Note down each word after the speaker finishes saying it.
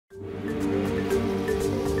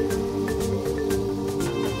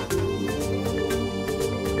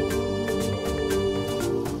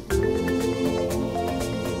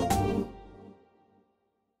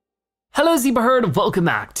Hello Zebra Herd, welcome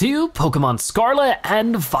back to Pokemon Scarlet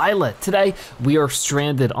and Violet. Today, we are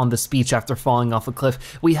stranded on this beach after falling off a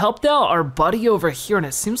cliff. We helped out our buddy over here and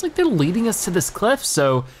it seems like they're leading us to this cliff,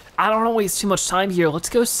 so I don't wanna waste too much time here. Let's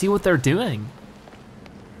go see what they're doing.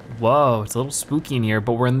 Whoa, it's a little spooky in here,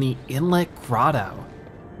 but we're in the Inlet Grotto.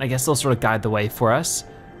 I guess they'll sort of guide the way for us.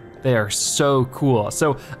 They are so cool.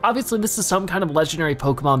 So obviously this is some kind of legendary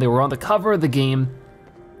Pokemon. They were on the cover of the game.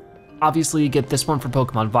 Obviously you get this one for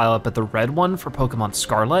Pokemon Violet, but the red one for Pokemon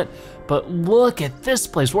Scarlet. But look at this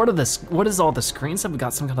place. What is all the screens? Have we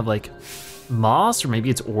got some kind of like moss or maybe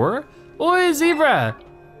it's ore? Oi, Zebra!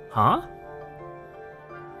 Huh?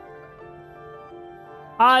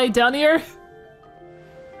 Hi, down here?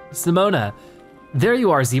 Simona. There you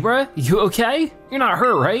are, Zebra. You okay? You're not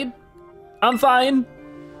hurt, right? I'm fine.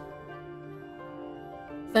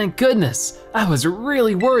 Thank goodness. I was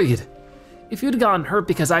really worried. If you'd gotten hurt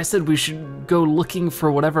because I said we should go looking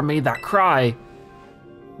for whatever made that cry.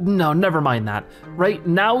 No, never mind that. Right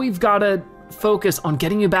now we've gotta focus on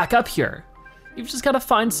getting you back up here. You've just gotta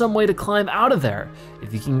find some way to climb out of there.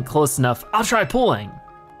 If you can get close enough, I'll try pulling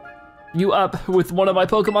you up with one of my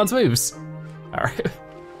Pokemon's moves. All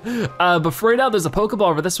right. But for right now, there's a Pokeball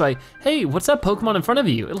over this way. Hey, what's that Pokemon in front of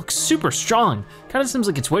you? It looks super strong. Kind of seems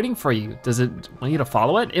like it's waiting for you. Does it want you to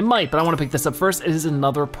follow it? It might, but I wanna pick this up first. It is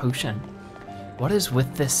another potion. What is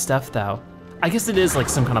with this stuff though? I guess it is like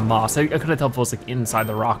some kind of moss. I couldn't tell if it was like inside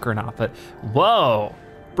the rock or not, but whoa.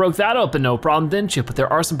 Broke that open, no problem, didn't you? But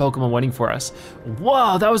there are some Pokemon waiting for us.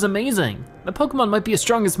 Whoa, that was amazing. The Pokemon might be as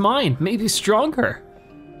strong as mine, maybe stronger.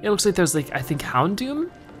 It looks like there's like, I think Houndoom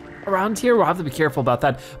around here. We'll have to be careful about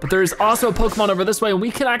that. But there is also a Pokemon over this way and we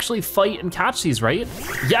can actually fight and catch these, right?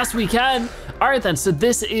 Yes, we can. All right then, so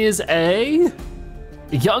this is a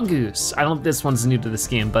Yungoos. I don't think this one's new to this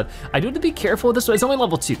game, but I do have to be careful with this one. It's only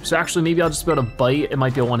level 2, so actually maybe I'll just be able to bite. It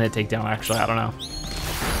might be a one-hit takedown, actually, I don't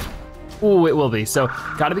know. Ooh, it will be, so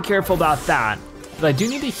gotta be careful about that. But I do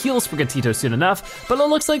need to heal Sprigatito soon enough, but it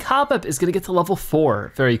looks like Hoppip is gonna get to level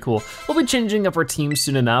 4. Very cool. We'll be changing up our team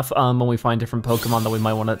soon enough when we find different Pokemon that we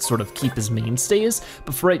might wanna sort of keep as mainstays,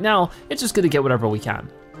 but for right now, it's just gonna get whatever we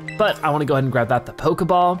can. But I wanna go ahead and grab that, the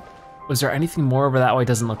Pokeball. Was there anything more over that way?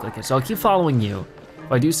 Doesn't look like it, so I'll keep following you.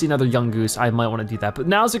 If I do see another Yungoos, I might wanna do that, but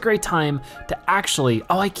now's a great time to actually,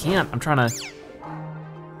 oh, I can't, I'm trying to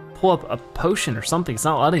pull up a potion or something, it's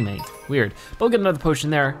not letting me, weird. But we'll get another potion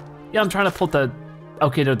there. Yeah, I'm trying to pull the,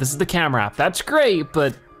 okay, no, this is the camera app, that's great,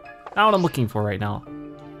 but not what I'm looking for right now.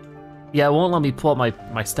 Yeah, it won't let me pull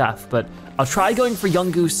up my stuff, but I'll try going for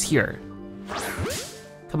Yungoos here.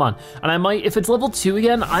 Come on, and I might, if it's level 2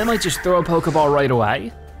 again, I might just throw a Pokeball right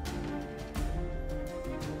away.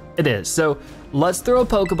 It is, so let's throw a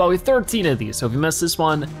Pokeball. We have 13 of these, so if you miss this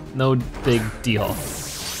one, no big deal.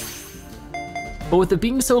 But with it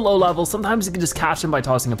being so low level, sometimes you can just catch them by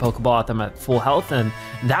tossing a Pokeball at them at full health, and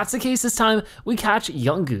that's the case this time. We catch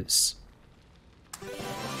Yungoos.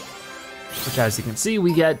 Which, as you can see,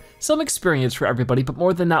 we get some experience for everybody, but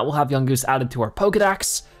more than that, we'll have Yungoos added to our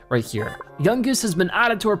Pokedex right here. Yungoos has been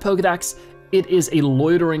added to our Pokedex. It is a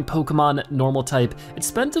loitering Pokemon, normal type. It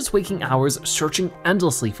spent its waking hours searching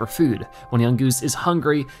endlessly for food. When Yungoos is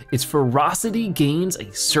hungry, its ferocity gains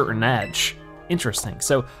a certain edge. Interesting,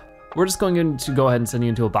 so we're just going to go ahead and send you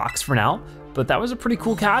into a box for now, but that was a pretty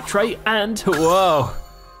cool catch, right? And whoa,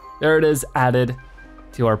 there it is, added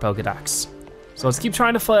to our Pokedex. So let's keep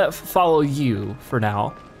trying to follow you for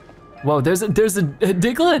now. Whoa, there's a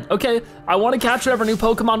Diglett. Okay, I want to catch whatever new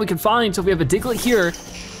Pokemon we can find. So if we have a Diglett here,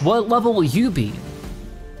 what level will you be?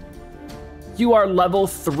 You are level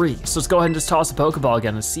 3. So let's go ahead and just toss a Pokeball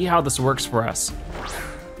again and see how this works for us.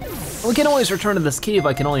 We can always return to this cave,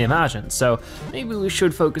 I can only imagine. So maybe we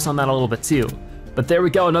should focus on that a little bit too. But there we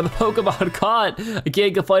go, another Pokemon caught. I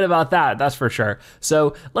can't complain about that, that's for sure.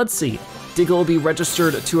 So let's see, Diglett will be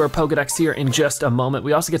registered to our Pokedex here in just a moment.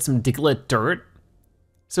 We also get some Diglett dirt.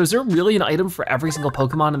 So is there really an item for every single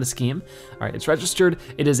Pokemon in this game? All right, it's registered.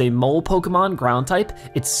 It is a mole Pokemon, ground type.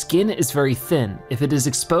 Its skin is very thin. If it is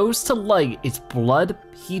exposed to light, its blood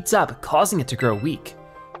heats up, causing it to grow weak.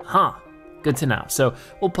 Huh, good to know. So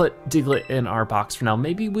we'll put Diglett in our box for now.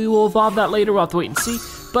 Maybe we will evolve that later, we'll have to wait and see.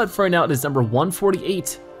 But for now, it is number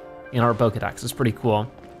 148 in our Pokedex. It's pretty cool.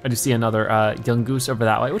 I do see another Yungoos over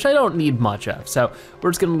that way, which I don't need much of. So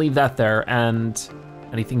we're just gonna leave that there and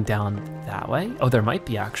anything down that way? Oh, there might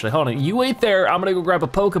be actually. Hold on, you wait there. I'm gonna go grab a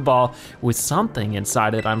Pokeball with something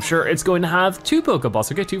inside it. I'm sure it's going to have 2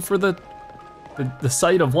 Pokeballs. Okay, 2 for the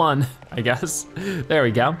sight of 1, I guess. There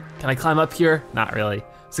we go. Can I climb up here? Not really.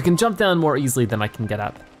 So I can jump down more easily than I can get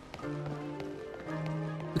up.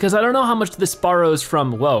 Because I don't know how much this borrows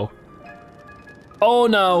from, whoa. Oh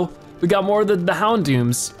no, We got more of the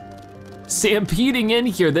Houndooms stampeding in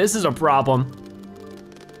here. This is a problem.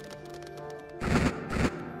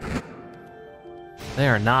 They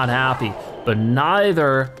are not happy, but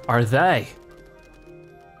neither are they.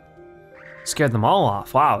 Scared them all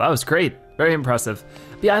off. Wow, that was great. Very impressive.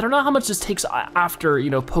 But yeah, I don't know how much this takes after,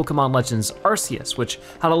 Pokemon Legends Arceus, which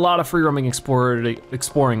had a lot of free roaming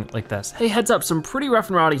exploring like this. Hey, heads up, some pretty rough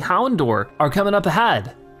and rowdy Houndour are coming up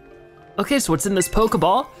ahead. Okay, so what's in this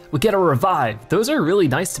Pokeball? We get a revive. Those are really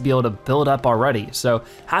nice to be able to build up already. So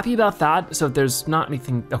happy about that. So if there's not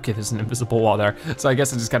anything, okay, there's an invisible wall there. So I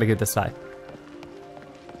guess I just gotta get this side.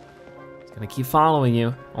 It's gonna keep following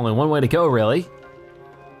you. Only one way to go, really.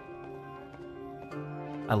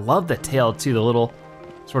 I love the tail too, the little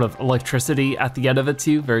sort of electricity at the end of it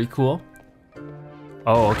too, very cool.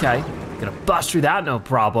 Oh, okay, gonna bust through that, no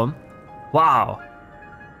problem. Wow.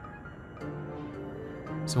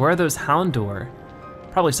 So where are those Houndour?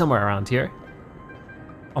 Probably somewhere around here.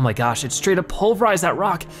 Oh my gosh, it straight up pulverized that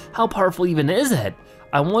rock. How powerful even is it?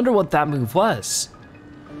 I wonder what that move was.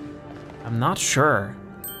 I'm not sure.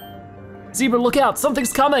 Zebra, look out,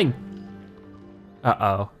 something's coming.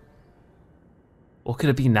 Uh-oh. What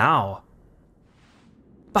could it be now?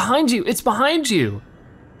 Behind you, it's behind you.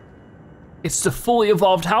 It's the fully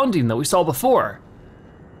evolved Houndoom that we saw before.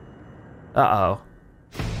 Uh-oh.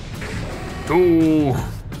 Ooh,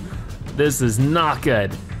 this is not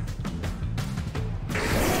good.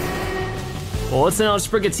 Well, let's send out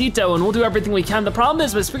Sprigatito and we'll do everything we can. The problem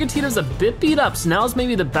is, Sprigatito's a bit beat up, so now's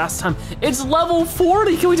maybe the best time. It's level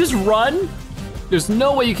 40, can we just run? There's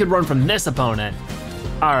no way you could run from this opponent.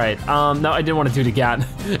 All right, no, I didn't want to do it again.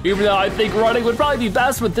 Even though I think running would probably be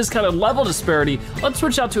best with this kind of level disparity, let's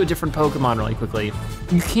switch out to a different Pokemon really quickly.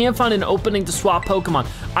 You can't find an opening to swap Pokemon.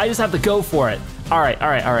 I just have to go for it. All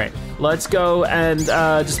right. Let's go and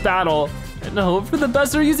just battle and hope for the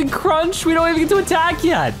best. They're using Crunch. We don't even get to attack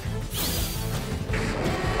yet.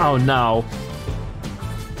 Oh no.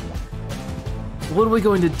 What are we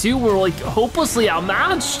going to do? We're like hopelessly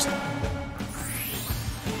outmatched.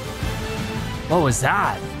 What was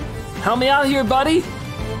that? Help me out here, buddy.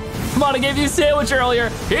 Come on, I gave you a sandwich earlier.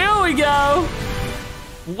 Here we go.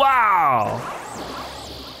 Wow.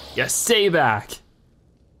 Yeah, stay back.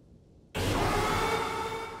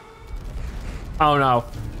 Oh no,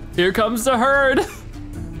 here comes the herd.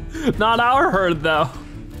 Not our herd though.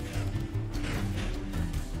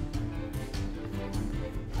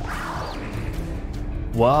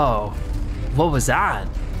 Whoa, what was that?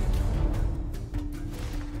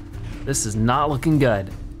 This is not looking good.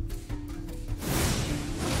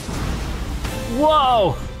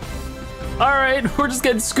 Whoa! All right, we're just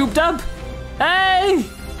getting scooped up. Hey!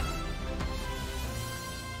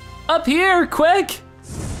 Up here, quick!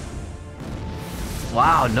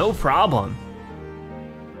 Wow, no problem.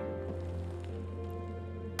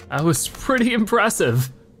 That was pretty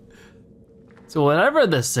impressive. So whatever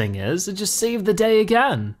this thing is, it just saved the day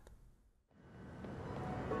again.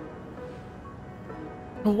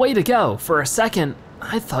 Way to go. For a second,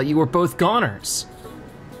 I thought you were both goners.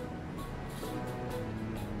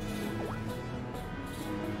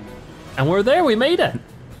 And we're there, we made it.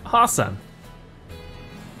 Awesome.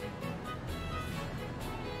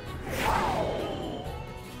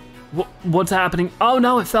 What's happening? Oh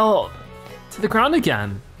no, it fell to the ground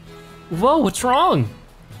again. Whoa, what's wrong?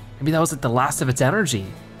 Maybe that was like the last of its energy.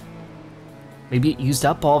 Maybe it used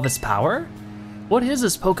up all of its power? What is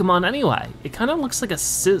this Pokemon anyway? It kind of looks like a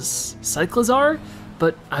Cyclizar,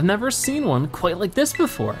 but I've never seen one quite like this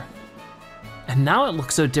before. And now it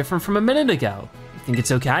looks so different from a minute ago. You think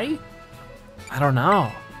it's okay? I don't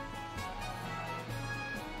know.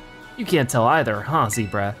 You can't tell either, huh,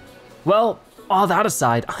 Zebra? Well, all that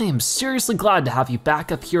aside, I am seriously glad to have you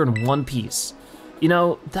back up here in one piece. You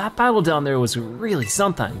know, that battle down there was really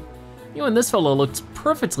something. You and this fellow looked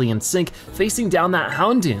perfectly in sync, facing down that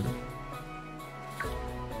Houndoom.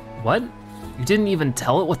 What? You didn't even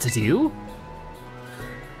tell it what to do?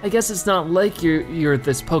 I guess it's not like you're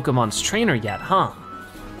this Pokemon's trainer yet, huh?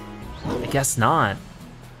 I guess not.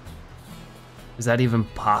 Is that even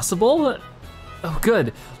possible? Oh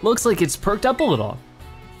good, looks like it's perked up a little.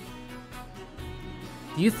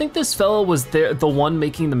 Do you think this fellow was the one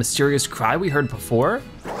making the mysterious cry we heard before?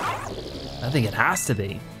 I think it has to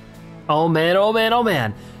be. Oh man, oh man, oh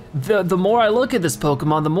man. The more I look at this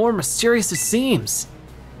Pokemon, the more mysterious it seems.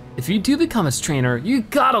 If you do become its trainer, you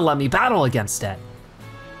gotta let me battle against it.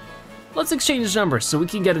 Let's exchange numbers so we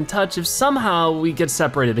can get in touch if somehow we get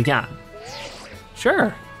separated again.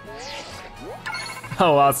 Sure.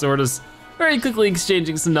 Oh wow, so we're just very quickly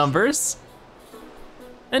exchanging some numbers.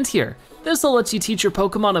 And here, this will let you teach your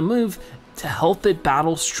Pokemon a move to help it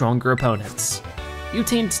battle stronger opponents. You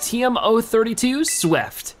tamed TM032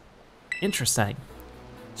 Swift. Interesting.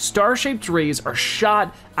 Star-shaped rays are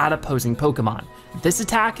shot at opposing Pokemon. This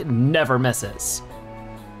attack never misses.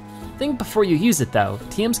 Think before you use it though,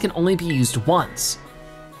 TMs can only be used once.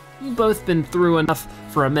 We've both been through enough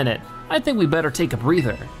for a minute. I think we better take a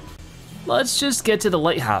breather. Let's just get to the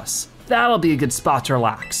lighthouse. That'll be a good spot to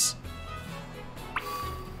relax.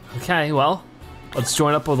 Okay, well, let's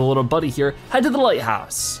join up with a little buddy here. Head to the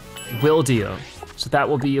lighthouse. Will do. So that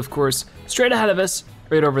will be, of course, straight ahead of us,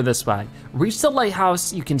 right over this way. Reach the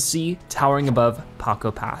lighthouse you can see towering above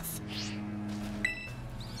Paco Path.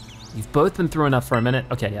 You've both been through enough for a minute.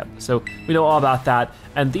 Okay, yep, so we know all about that.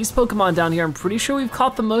 And these Pokemon down here, I'm pretty sure we've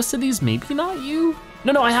caught the most of these, maybe not you?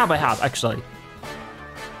 No, I have, actually.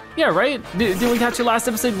 Yeah, right? Did we catch it last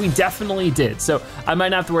episode? We definitely did. So I might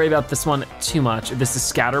not have to worry about this one too much. This is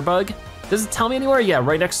Scatterbug. Does it tell me anywhere? Yeah,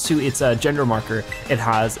 right next to its gender marker, it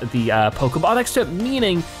has the Pokeball next to it,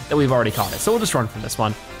 meaning that we've already caught it. So we'll just run from this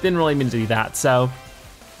one. Didn't really mean to do that. So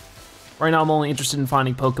right now I'm only interested in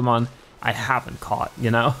finding Pokemon I haven't caught,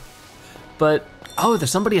 you know? But, oh,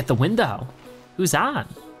 there's somebody at the window. Who's that?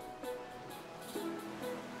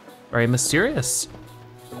 Very mysterious.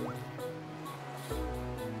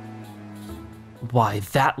 Why,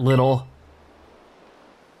 that little...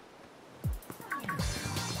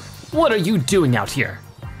 What are you doing out here?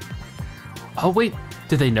 Oh wait,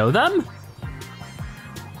 do they know them?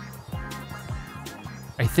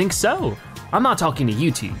 I think so. I'm not talking to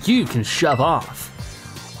you two, you can shove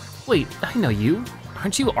off. Wait, I know you.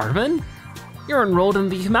 Aren't you Arvin? You're enrolled in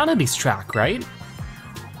the humanities track, right?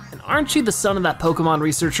 And aren't you the son of that Pokemon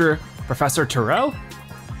researcher, Professor Turo?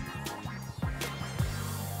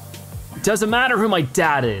 Doesn't matter who my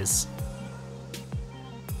dad is.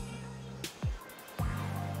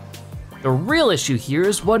 The real issue here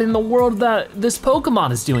is what in the world that this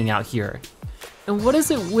Pokemon is doing out here. And what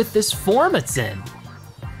is it with this form it's in?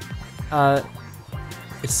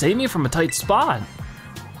 It saved me from a tight spot.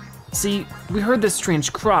 See, we heard this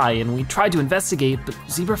strange cry and we tried to investigate, but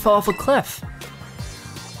Zebra fell off a cliff.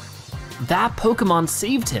 That Pokemon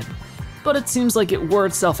saved him, but it seems like it wore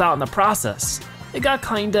itself out in the process. It got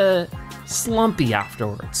kinda slumpy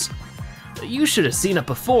afterwards. You should have seen it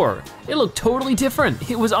before. It looked totally different.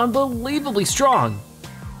 It was unbelievably strong.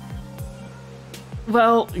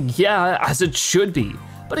 Well, yeah, as it should be,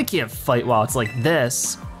 but it can't fight while it's like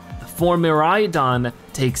this. The form Miraidon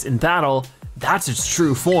takes in battle, that's its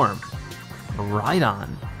true form. Miraidon.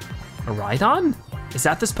 Miraidon? Is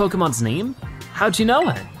that this Pokemon's name? How'd you know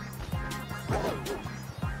it?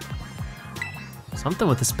 Something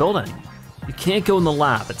with this building. You can't go in the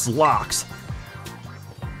lab, it's locked.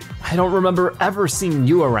 I don't remember ever seeing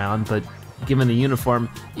you around, but given the uniform,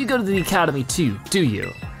 you go to the academy too, do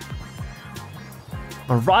you?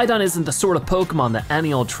 Miraidon isn't the sort of Pokemon that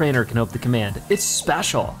any old trainer can hope to command. It's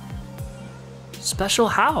special. Special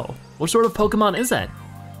how? What sort of Pokemon is it?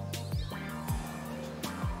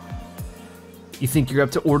 You think you're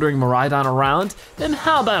up to ordering Miraidon around? Then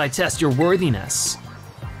how about I test your worthiness?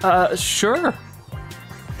 Sure.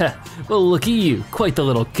 Well, look at you, quite the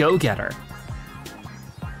little go-getter.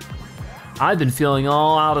 I've been feeling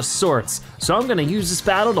all out of sorts, so I'm gonna use this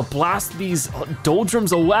battle to blast these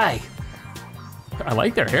doldrums away. I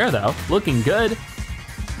like their hair though, looking good.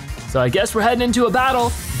 So I guess we're heading into a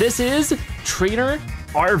battle. This is Trainer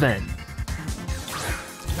Arvin.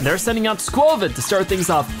 And they're sending out Squovit to start things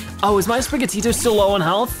off. Oh, is my Sprigatito still low on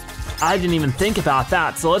health? I didn't even think about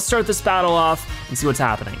that, so let's start this battle off and see what's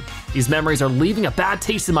happening. These memories are leaving a bad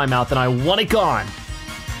taste in my mouth and I want it gone.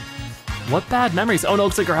 What bad memories? Oh no,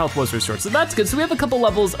 looks like our health was restored, so that's good. So we have a couple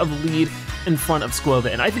levels of lead in front of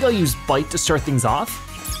Squovit, and I think I'll use Bite to start things off.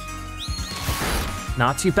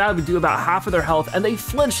 Not too bad, we do about half of their health, and they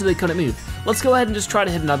flinched so they couldn't move. Let's go ahead and just try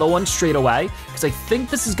to hit another one straight away, because I think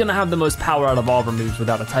this is gonna have the most power out of all of our moves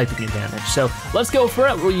without a typing advantage. So let's go for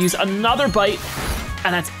it, we'll use another Bite,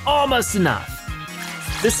 and that's almost enough.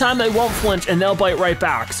 This time they won't flinch, and they'll bite right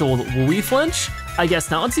back, so will we flinch? I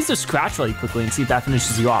guess not. Let's use a Scratch really quickly and see if that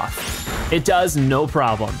finishes you off. It does, no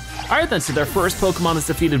problem. All right then, so their first Pokemon is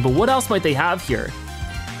defeated, but what else might they have here?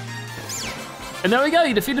 And there we go,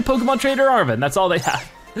 you defeated Pokemon Trainer Arvin, that's all they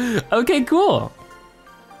have. Okay, cool.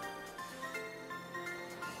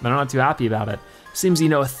 But I'm not too happy about it. Seems you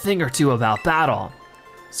know a thing or two about battle.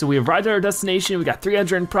 So we arrived at our destination, we got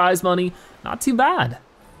 300 in prize money, not too bad.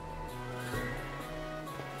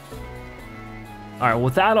 All right,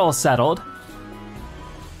 with that all settled,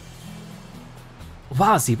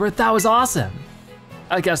 wow, Zebra, that was awesome.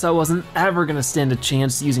 I guess I wasn't ever gonna stand a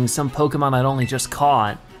chance using some Pokemon I'd only just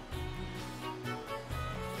caught.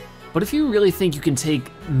 But if you really think you can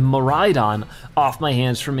take Miraidon off my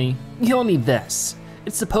hands for me, you'll need this.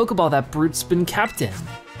 It's the Pokeball that Brute's been kept in.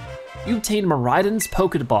 You obtained Miraidon's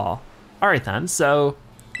Pokeball. All right then, so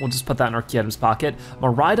we'll just put that in our key items pocket.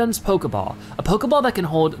 Miraidon's Pokeball, a Pokeball that can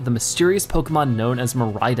hold the mysterious Pokemon known as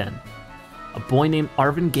Miraidon. A boy named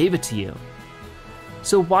Arvin gave it to you.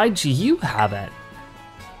 So why'd you have it?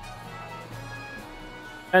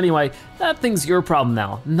 Anyway, that thing's your problem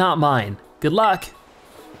now, not mine. Good luck.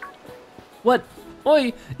 What?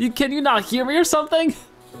 Oi, can you not hear me or something?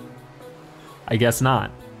 I guess not.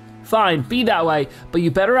 Fine, be that way, but you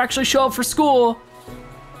better actually show up for school.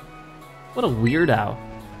 What a weirdo.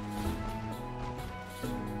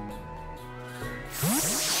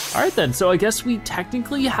 All right then, so I guess we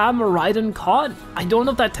technically have Miraidon caught. I don't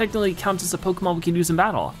know if that technically counts as a Pokemon we can use in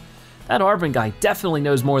battle. That Arvin guy definitely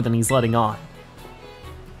knows more than he's letting on.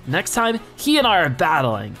 Next time, he and I are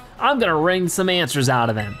battling. I'm gonna wring some answers out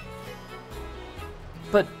of him.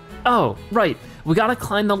 But, oh, right, we gotta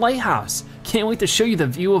climb the lighthouse. Can't wait to show you the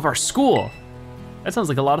view of our school. That sounds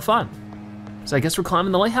like a lot of fun. So I guess we're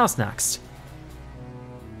climbing the lighthouse next.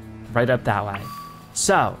 Right up that way.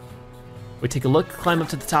 So, we take a look, climb up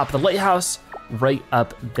to the top of the lighthouse, right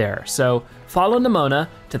up there. So follow Nimona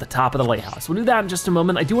to the top of the lighthouse. We'll do that in just a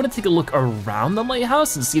moment. I do want to take a look around the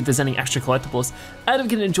lighthouse and see if there's any extra collectibles, and I'm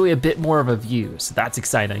gonna enjoy a bit more of a view, so that's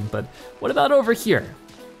exciting. But what about over here?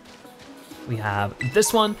 We have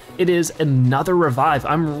this one. It is another revive.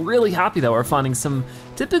 I'm really happy that we're finding some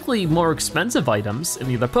typically more expensive items in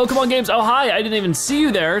either Pokemon games. Oh, hi, I didn't even see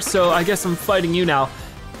you there, so I guess I'm fighting you now.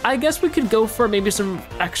 I guess we could go for maybe some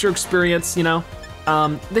extra experience, you know?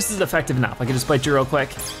 This is effective enough. I can just bite you real quick.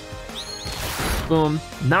 Boom.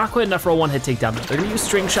 Not quite enough for a one-hit takedown. They're gonna use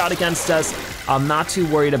String Shot against us. I'm not too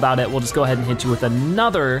worried about it. We'll just go ahead and hit you with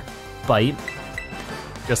another bite,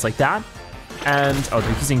 just like that. And, oh,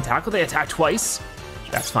 they're using Tackle. They attack twice.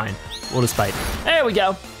 That's fine. We'll just bite. There we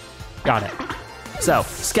go. Got it. So,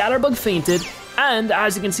 Scatterbug fainted, and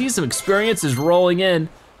as you can see, some experience is rolling in.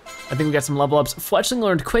 I think we got some level ups. Fletchling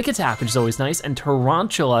learned Quick Attack, which is always nice, and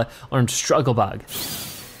Tarantula learned Struggle Bug.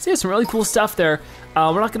 So yeah, some really cool stuff there.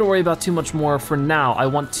 We're not gonna worry about too much more for now. I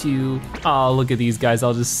want to, oh, look at these guys,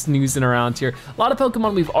 all just snoozing around here. A lot of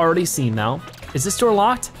Pokemon we've already seen now. Is this door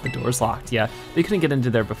locked? The door's locked, yeah. They couldn't get into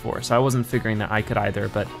there before, so I wasn't figuring that I could either,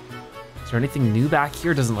 but is there anything new back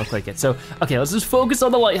here? Doesn't look like it. So, okay, let's just focus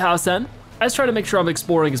on the lighthouse then. Let's try to make sure I'm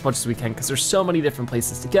exploring as much as we can because there's so many different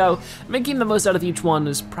places to go. Making the most out of each one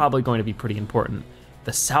is probably going to be pretty important.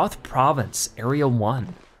 The South Province, Area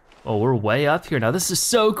 1. Oh, we're way up here now. This is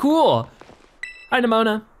so cool. Hi,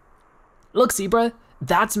 Nimona. Look, Zebra,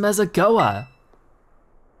 that's Mezagoa.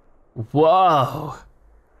 Whoa.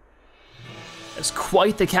 It's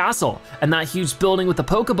quite the castle. And that huge building with the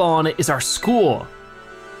Pokeball on it is our school.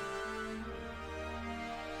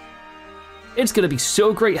 It's gonna be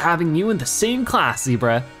so great having you in the same class,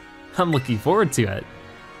 Zebra. I'm looking forward to it.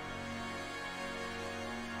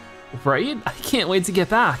 Right? I can't wait to get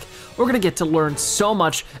back. We're gonna get to learn so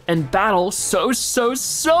much and battle so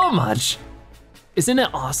much. Isn't it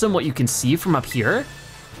awesome what you can see from up here?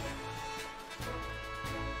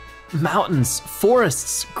 Mountains,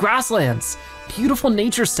 forests, grasslands, beautiful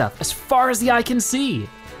nature stuff as far as the eye can see.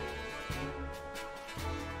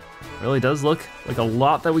 Really does look like a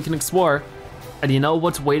lot that we can explore. And you know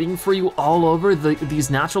what's waiting for you all over these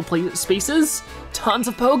natural spaces? Tons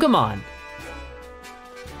of Pokemon.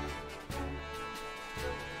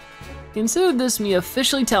 Consider this me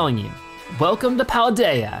officially telling you, welcome to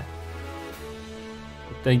Paldea.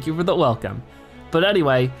 Thank you for the welcome. But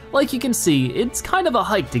anyway, like you can see, it's kind of a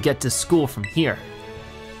hike to get to school from here.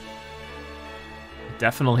 It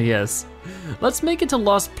definitely is. Let's make it to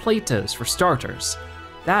Los Platos for starters.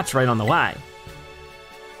 That's right on the way.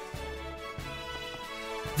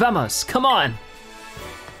 Vamos, come on.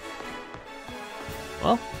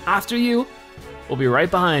 Well, after you, we'll be right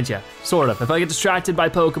behind you, sort of. If I get distracted by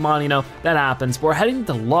Pokemon, you know, that happens. But we're heading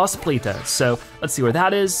to Los Platos, so let's see where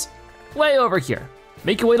that is. Way over here.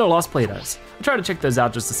 Make your way to Los Platos. I try to check those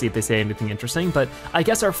out just to see if they say anything interesting, but I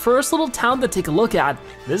guess our first little town to take a look at,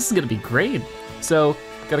 this is gonna be great. So,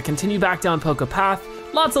 gotta continue back down Poke Path.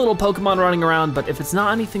 Lots of little Pokemon running around, but if it's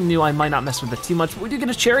not anything new, I might not mess with it too much. But we do get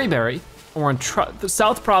a Cherry Berry. We're in the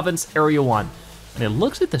South Province, Area 1. And it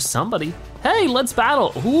looks like there's somebody. Hey, let's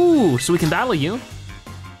battle. Ooh, so we can battle you.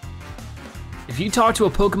 If you talk to a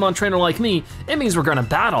Pokemon trainer like me, it means we're gonna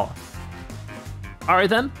battle. All right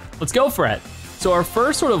then, let's go for it. So our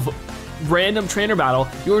first sort of random trainer battle,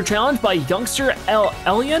 you were challenged by youngster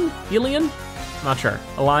Elian? I'm not sure,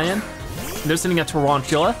 a lion. They're sending a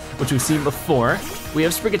Tarantula, which we've seen before. We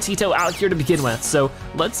have Sprigatito out here to begin with, so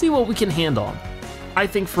let's see what we can handle. I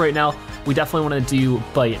think for right now, we definitely wanna do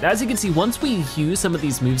Bite. As you can see, once we use some of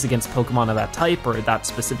these moves against Pokemon of that type or that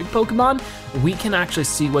specific Pokemon, we can actually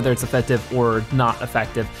see whether it's effective or not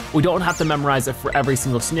effective. We don't have to memorize it for every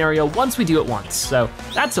single scenario once we do it once, so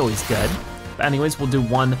that's always good. But anyways, we'll do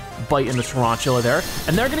one Bite in the Tarantula there,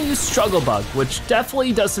 and they're gonna use Struggle Bug, which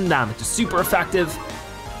definitely does some damage. It's super effective,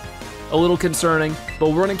 a little concerning, but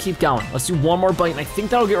we're gonna keep going. Let's do one more Bite, and I think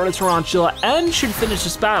that'll get rid of Tarantula and should finish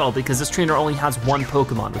this battle because this trainer only has one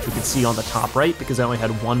Pokemon, which we can see on the top right because I only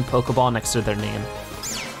had one Pokeball next to their name.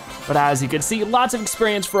 But as you can see, lots of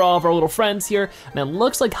experience for all of our little friends here, and it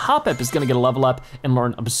looks like Hoppip is gonna get a level up and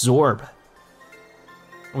learn Absorb.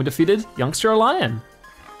 And we defeated Youngster Lion.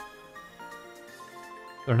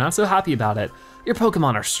 They're not so happy about it. Your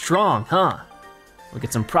Pokemon are strong, huh? We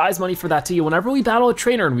get some prize money for that too. Whenever we battle a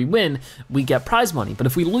trainer and we win, we get prize money. But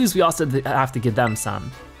if we lose, we also have to give them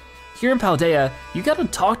some. Here in Paldea, you gotta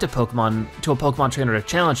talk to a Pokemon trainer to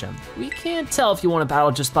challenge him. We can't tell if you wanna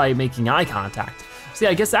battle just by making eye contact. So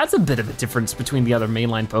yeah, I guess that's a bit of a difference between the other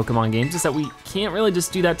mainline Pokemon games, is that we can't really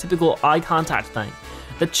just do that typical eye contact thing.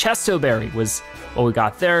 The Chesto Berry was what we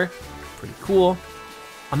got there, pretty cool.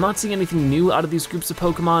 I'm not seeing anything new out of these groups of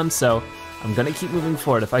Pokemon, so I'm gonna keep moving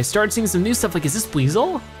forward. If I start seeing some new stuff, like, is this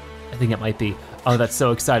Weasel? I think it might be. Oh, that's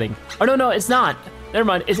so exciting. Oh, no, it's not. Never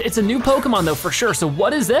mind, it's a new Pokemon though, for sure. So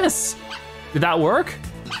what is this? Did that work?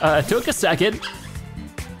 It took a second.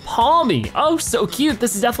 Palmy, oh, so cute.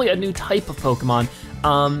 This is definitely a new type of Pokemon.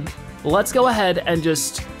 Let's go ahead and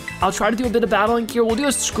I'll try to do a bit of battling here. We'll do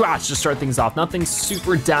a scratch to start things off. Nothing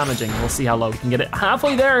super damaging. We'll see how low we can get it.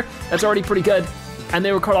 Halfway there, that's already pretty good. And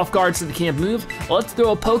they were caught off guard so they can't move. Well, let's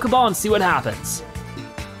throw a Pokeball and see what happens.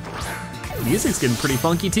 The music's getting pretty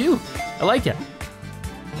funky too. I like it.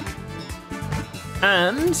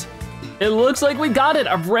 And it looks like we got it.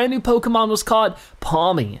 A brand new Pokemon was caught,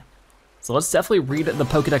 Palmy. So let's definitely read the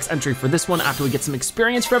Pokedex entry for this one after we get some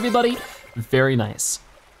experience for everybody. Very nice.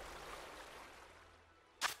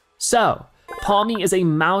 So, Palmy is a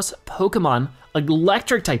mouse Pokemon,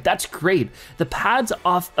 electric type, that's great. The pads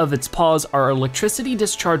off of its paws are electricity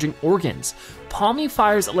discharging organs. Palmy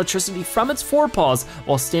fires electricity from its forepaws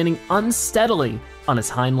while standing unsteadily on its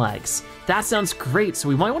hind legs. That sounds great, so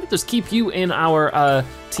we might want to just keep you in our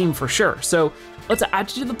team for sure. So let's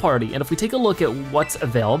add you to the party, and if we take a look at what's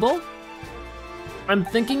available, I'm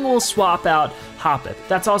thinking we'll swap out Hoppip.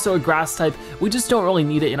 That's also a grass type. We just don't really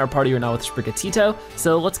need it in our party right now with Sprigatito,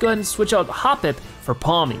 so let's go ahead and switch out Hoppip for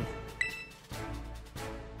Palmy.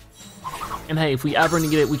 And hey, if we ever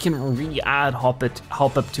need it, we can re-add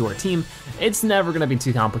Hoppip to our team. It's never gonna be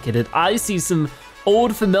too complicated. I see some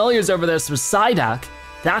old familiars over there, some Psyduck.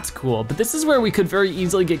 That's cool, but this is where we could very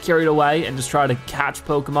easily get carried away and just try to catch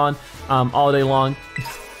Pokemon all day long.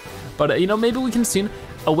 But you know, maybe we can soon.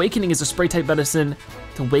 Awakening is a spray type medicine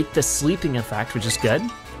to wake the sleeping effect, which is good.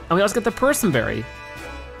 And we also got the Person Berry.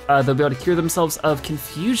 They'll be able to cure themselves of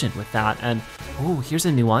confusion with that. And oh, here's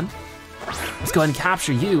a new one. Let's go ahead and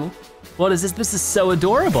capture you. What is this? This is so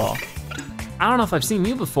adorable. I don't know if I've seen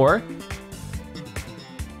you before.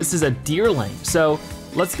 This is a Deerling. So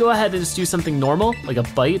let's go ahead and just do something normal, like a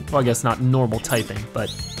bite. Well, I guess not normal typing,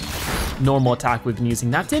 but normal attack we've been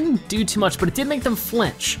using. That didn't do too much, but it did make them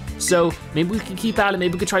flinch. So maybe we can keep at it.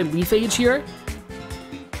 Maybe we could try Leaf Age here.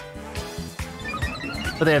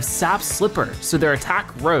 But they have Sap Slipper, so their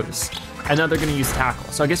attack rose. And now they're gonna use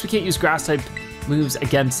Tackle. So I guess we can't use grass type moves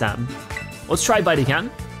against them. Let's try Bite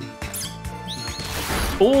again.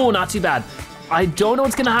 Oh, not too bad. I don't know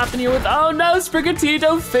what's gonna happen here with, oh no,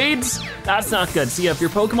 Sprigatito faints. That's not good. So yeah, if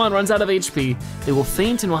your Pokemon runs out of HP, they will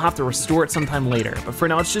faint and we'll have to restore it sometime later. But for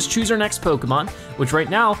now, let's just choose our next Pokemon, which right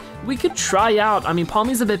now, we could try out, I mean,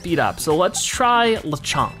 Palmy's a bit beat up, so let's try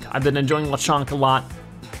Lechonk. I've been enjoying Lechonk a lot.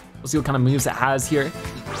 We'll see what kind of moves it has here.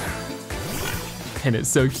 And it's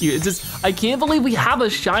so cute. It's just, I can't believe we have a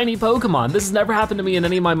shiny Pokemon. This has never happened to me in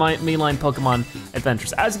any of my mainline Pokemon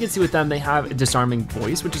adventures. As you can see with them, they have a Disarming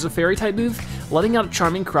Voice, which is a fairy type move. Letting out a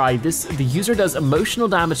Charming Cry, the user does emotional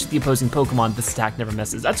damage to the opposing Pokemon. This attack never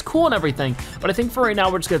misses. That's cool and everything, but I think for right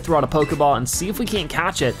now, we're just gonna throw out a Pokeball and see if we can't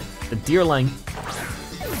catch it. The Deerling.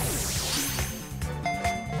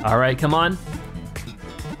 All right, come on.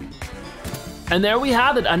 And there we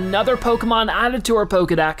have it, another Pokemon added to our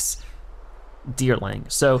Pokedex. Deerling.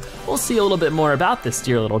 So we'll see a little bit more about this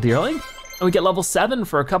dear little Deerling. And we get level 7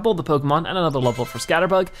 for a couple of the Pokemon and another level for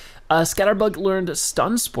Scatterbug. Scatterbug learned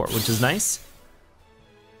Stun Sport, which is nice.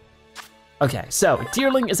 Okay, so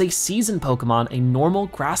Deerling is a seasoned Pokemon, a normal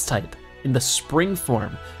grass type. in the spring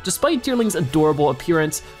form. Despite Deerling's adorable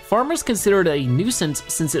appearance, farmers consider it a nuisance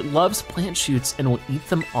since it loves plant shoots and will eat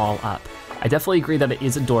them all up. I definitely agree that it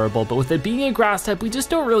is adorable, but with it being a grass type, we just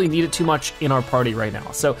don't really need it too much in our party right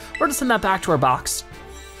now. So we're gonna send that back to our box.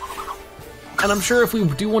 And I'm sure if we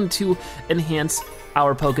do want to enhance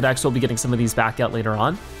our Pokedex, we'll be getting some of these back out later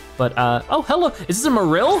on. But, oh, hello, is this a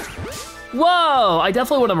Marill? Whoa, I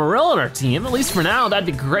definitely want a Marill on our team, at least for now, that'd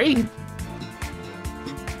be great.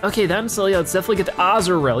 Okay then, so yeah, let's definitely get to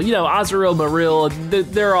Azurill. You know, Azurill, Marill,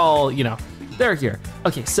 they're all, you know, they're here.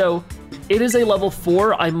 Okay, so it is a level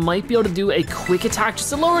 4. I might be able to do a quick attack just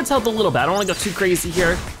to lower its health a little bit. I don't wanna go too crazy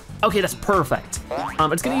here. Okay, that's perfect.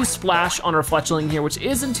 It's gonna use Splash on our Fletchling here, which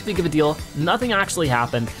isn't too big of a deal. Nothing actually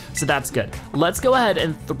happened, so that's good. Let's go ahead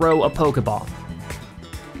and throw a Pokeball.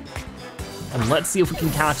 And let's see if we can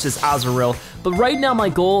catch this Azurill. But right now my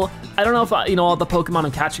goal, I don't know if you know, all the Pokemon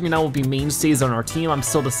I'm catching right now will be mainstays on our team. I'm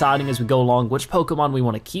still deciding as we go along which Pokemon we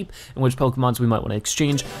want to keep and which Pokemons we might want to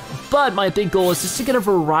exchange. But my big goal is just to get a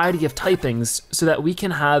variety of typings so that we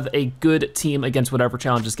can have a good team against whatever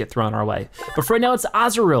challenges get thrown our way. But for right now it's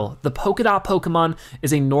Azurill. The Polka Dot Pokemon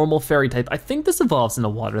is a normal fairy type. I think this evolves in the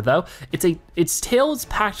water though. Its tail is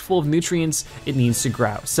packed full of nutrients it needs to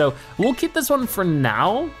grow. So we'll keep this one for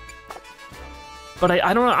now. But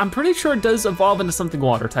I don't know, I'm pretty sure it does evolve into something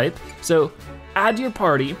water type. So add to your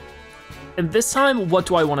party. And this time, what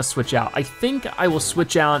do I wanna switch out? I think I will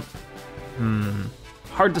switch out,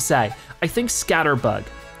 hard to say. I think Scatterbug,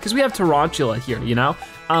 because we have Tarantula here, you know?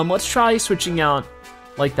 Let's try switching out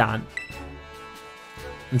like that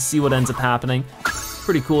and see what ends up happening.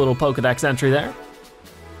 Pretty cool little Pokedex entry there.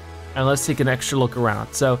 And let's take an extra look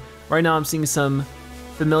around. So right now I'm seeing some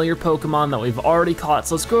familiar Pokemon that we've already caught.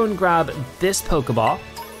 So let's go and grab this Pokeball.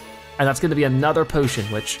 And that's gonna be another potion,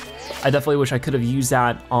 which I definitely wish I could have used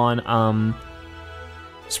that on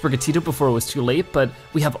Sprigatito before it was too late, but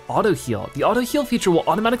we have Auto Heal. The Auto Heal feature will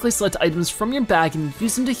automatically select items from your bag and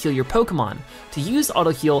use them to heal your Pokemon. To use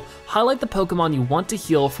Auto Heal, highlight the Pokemon you want to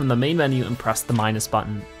heal from the main menu and press the minus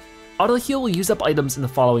button. Auto Heal will use up items in the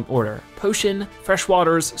following order: Potion, Fresh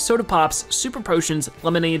Waters, Soda Pops, Super Potions,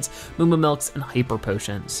 Lemonades, Moo Milks, and Hyper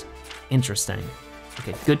Potions. Interesting.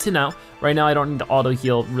 Okay, good to know. Right now I don't need to Auto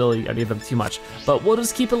Heal really any of them too much, but we'll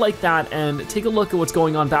just keep it like that and take a look at what's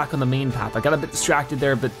going on back on the main path. I got a bit distracted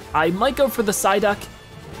there, but I might go for the Psyduck.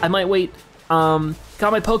 I might wait. Got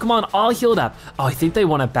my Pokemon all healed up. Oh, I think they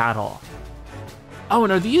want to battle. Oh,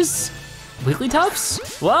 and are these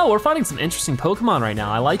Wigglytuffs? Wow, we're finding some interesting Pokemon right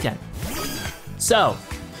now. I like it. So,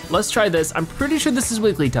 let's try this. I'm pretty sure this is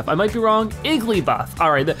Wigglytuff. I might be wrong. Igglybuff.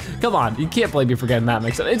 All right, come on. You can't blame me for getting that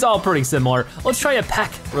mixed up. It's all pretty similar. Let's try a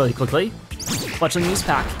Peck really quickly. Fletchling use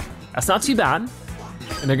Peck. That's not too bad.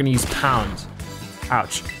 And they're gonna use Pound.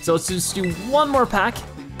 Ouch. So let's just do one more Peck,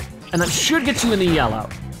 and that should get you in the yellow.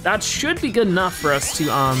 That should be good enough for us to,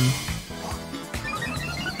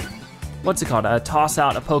 what's it called? Toss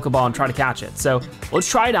out a Pokeball and try to catch it. So let's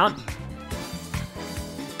try it out.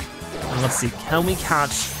 And let's see, can we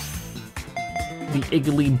catch the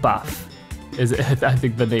Igglybuff? Is it, I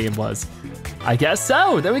think the name was. I guess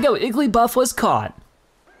so, there we go, Igglybuff was caught.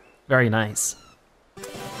 Very nice.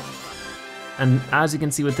 And as you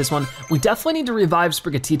can see with this one, we definitely need to revive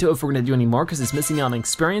Sprigatito if we're gonna do any more because it's missing out on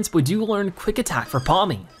experience, but we do learn Quick Attack for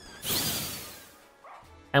Palmy.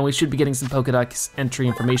 And we should be getting some Pokedex entry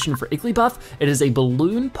information for Igglybuff. It is a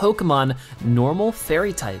balloon Pokemon, normal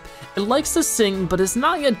fairy type. It likes to sing, but is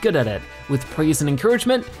not yet good at it. With praise and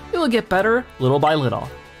encouragement, it will get better little by little.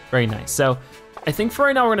 Very nice. So I think for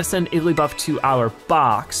right now, we're gonna send Igglybuff to our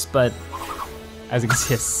box, but as you can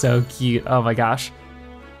see, it's so cute. Oh my gosh.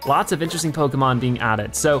 Lots of interesting Pokemon being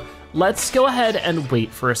added. So let's go ahead and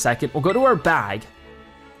wait for a second. We'll go to our bag.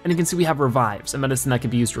 And you can see we have revives, a medicine that can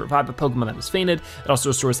be used to revive a Pokemon that was fainted. It also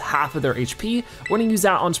restores half of their HP. We're gonna use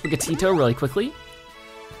that on Sprigatito really quickly.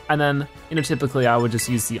 And then, you know, typically I would just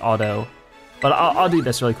use the auto, but I'll do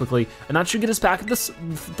this really quickly. And that should get us back at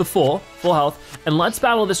the full health. And let's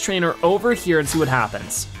battle this trainer over here and see what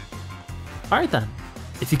happens. All right then,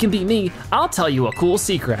 if you can beat me, I'll tell you a cool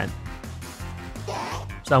secret.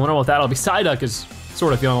 So I wonder what that'll be. Psyduck is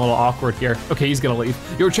sort of feeling a little awkward here. Okay, he's gonna leave.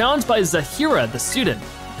 You're challenged by Zahira, the student.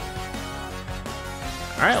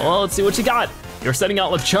 All right, well, let's see what you got. You're setting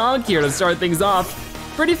out Lechonk here to start things off.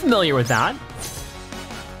 Pretty familiar with that.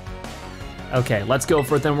 Okay, let's go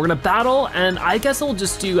for it then. We're gonna battle, and I guess I'll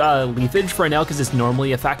just do Leafage for right now because it's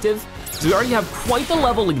normally effective. So we already have quite the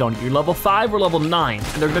level lead on you. You're level 5 or level 9, and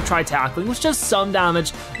they're gonna try tackling, which does some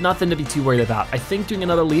damage, nothing to be too worried about. I think doing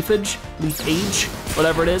another Leafage,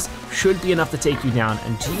 whatever it is, should be enough to take you down.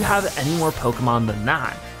 And do you have any more Pokemon than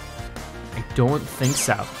that? I don't think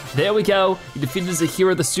so. There we go. You defeated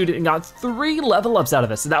Zahira the student and got 3 level ups out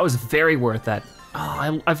of it, so that was very worth it.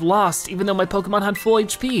 Oh, I've lost, even though my Pokemon had full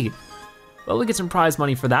HP. Well, we get some prize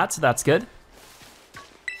money for that, so that's good.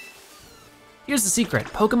 Here's the secret.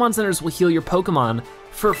 Pokemon centers will heal your Pokemon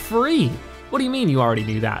for free. What do you mean you already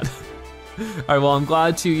knew that? All right, well, I'm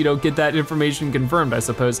glad to, get that information confirmed, I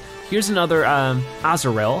suppose. Here's another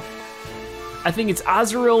Azurill. I think it's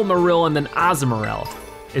Azurill, Marill, and then Azumarill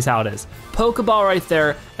is how it is. Pokeball right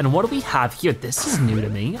there, and what do we have here? This is new to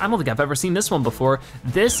me. I don't think I've ever seen this one before.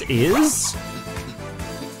 This is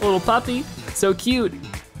a little puppy, so cute.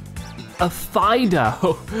 A Fido.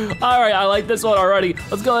 All right, I like this one already.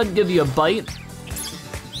 Let's go ahead and give you a bite.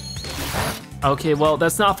 Okay, well,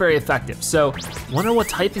 that's not very effective, so wonder what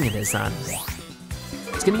typing it is then.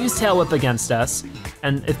 It's gonna use Tail Whip against us,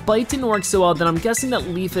 and if Bite didn't work so well, then I'm guessing that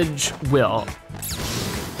Leafage will.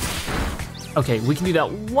 Okay, we can do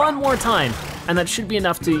that one more time, and that should be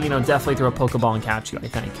enough to, definitely throw a Pokeball and catch you, I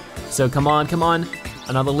think. So come on,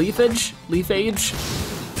 another Leafage, Leafage.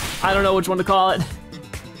 I don't know which one to call it.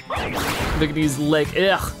 They're gonna use Lick,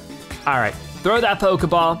 ugh. All right, throw that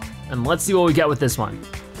Pokeball, and let's see what we get with this one.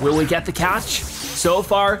 Will we get the catch? So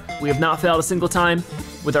far, we have not failed a single time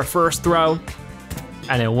with our first throw,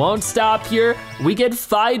 and it won't stop here. We get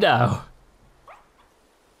Fido.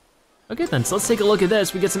 Okay then, so let's take a look at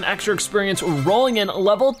this. We get some extra experience rolling in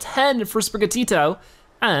level 10 for Sprigatito,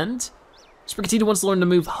 and Sprigatito wants to learn to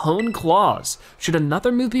move Hone Claws. Should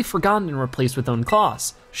another move be forgotten and replaced with Hone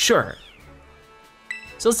Claws? Sure.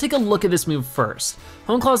 So let's take a look at this move first.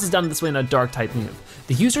 Hone Claws is done this way in a dark type move.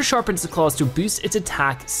 The user sharpens the claws to boost its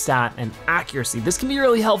attack, stat, and accuracy. This can be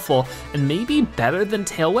really helpful and maybe better than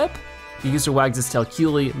Tail Whip. The user wags its tail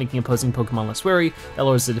cutely, making opposing Pokemon less wary. That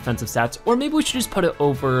lowers the defensive stats, or maybe we should just put it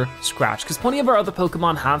over Scratch, because plenty of our other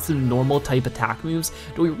Pokemon have some normal type attack moves.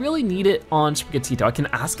 Do we really need it on Sprigatito? I can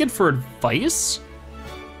ask it for advice?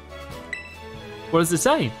 What does it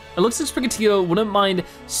say? It looks like Sprigatito wouldn't mind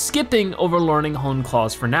skipping over learning Hone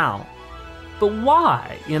Claws for now. But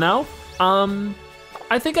why,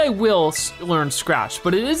 I think I will learn Scratch,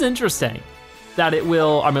 but it is interesting that I'm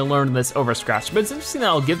gonna learn this over Scratch, but it's interesting that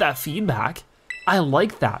I'll give that feedback. I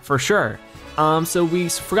like that for sure. So we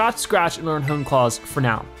forgot Scratch and learn Hone Claws for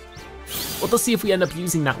now. Well, let's see if we end up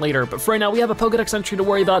using that later, but for right now we have a Pokedex entry to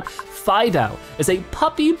worry about. Fido is a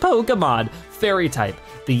puppy Pokemon, fairy type.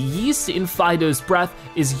 The yeast in Fido's breath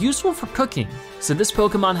is useful for cooking, so this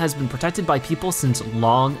Pokemon has been protected by people since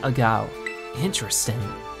long ago. Interesting.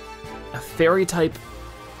 A fairy type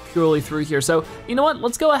purely through here. So you know what,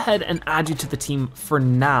 let's go ahead and add you to the team for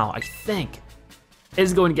now. I think it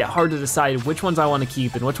is going to get hard to decide which ones I want to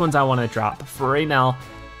keep and which ones I want to drop. For right now,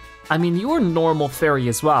 I mean, you're normal fairy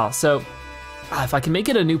as well, so if I can make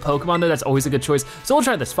it a new Pokemon though, that's always a good choice. So we'll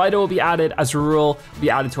try this. Fido will be added, Azurill will be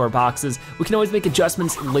added to our boxes. We can always make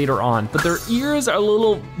adjustments later on, but their ears are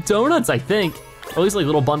little donuts, I think. Or at least like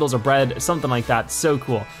little bundles of bread, something like that, so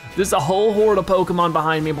cool. There's a whole horde of Pokemon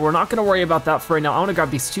behind me, but we're not gonna worry about that for right now. I wanna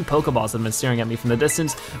grab these 2 Pokeballs that have been staring at me from the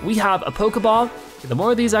distance. We have a Pokeball. The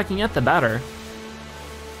more of these I can get, the better.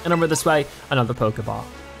 And over this way, another Pokeball.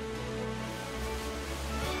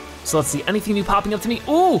 So let's see, anything new popping up to me?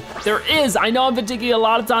 Ooh, there is. I know I've been taking a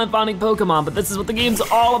lot of time finding Pokemon, but this is what the game's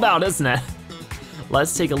all about, isn't it?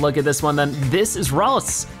 Let's take a look at this one then. This is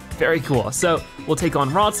Ralts, very cool. So we'll take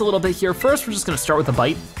on Ralts a little bit here. First, we're just gonna start with a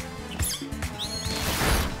bite.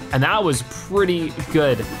 And that was pretty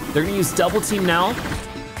good. They're gonna use Double Team now,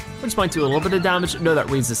 which might do a little bit of damage. No, that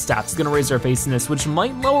raises stats. It's gonna raise our basiness, which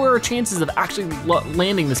might lower our chances of actually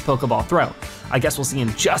landing this Pokeball throw. I guess we'll see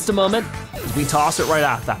in just a moment as we toss it right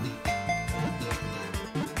at them.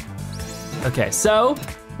 Okay, so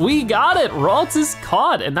we got it. Ralts is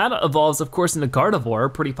caught, and that evolves, of course, into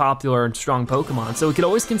Gardevoir, pretty popular and strong Pokemon. So we could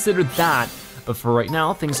always consider that, but for right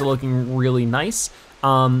now, things are looking really nice.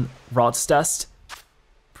 Ralts Dust,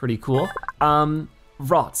 pretty cool.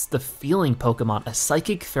 Ralts, the feeling Pokemon, a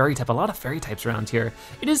psychic fairy type, a lot of fairy types around here.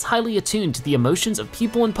 It is highly attuned to the emotions of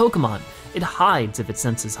people and Pokemon. It hides if it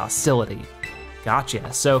senses hostility.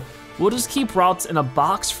 Gotcha, so we'll just keep Ralts in a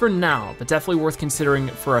box for now, but definitely worth considering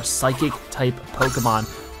for a psychic type Pokemon.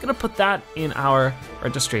 Gonna put that in our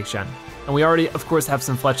registration. And we already, of course, have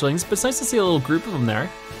some fletchlings, but it's nice to see a little group of them there.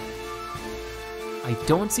 I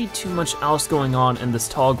don't see too much else going on in this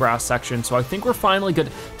tall grass section, so I think we're finally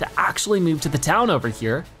good to actually move to the town over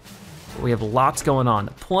here. We have lots going on,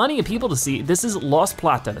 plenty of people to see. This is Los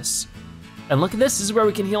Platos. And look at this, this is where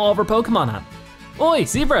we can heal all of our Pokemon at. Oi,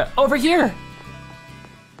 Zebra, over here.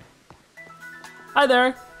 Hi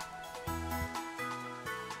there.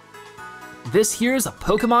 This here's a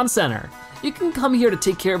Pokemon Center. You can come here to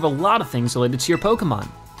take care of a lot of things related to your Pokemon,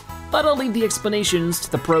 but I'll leave the explanations to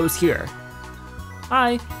the pros here.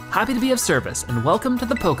 Hi, happy to be of service and welcome to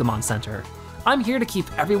the Pokemon Center. I'm here to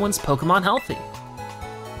keep everyone's Pokemon healthy.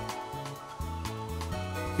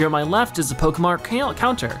 Here on my left is a Pokemon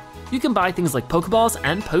counter. You can buy things like Pokeballs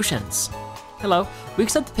and potions. Hello, we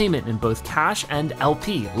accept payment in both cash and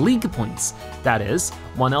LP, League points. That is,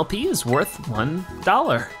 1 LP is worth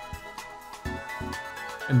 $1.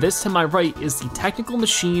 And this to my right is the technical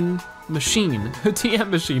machine, TM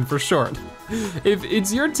machine for short. If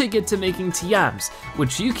it's your ticket to making TMs,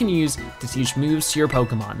 which you can use to teach moves to your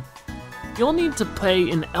Pokemon. You'll need to pay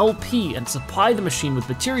an LP and supply the machine with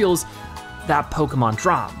materials that Pokemon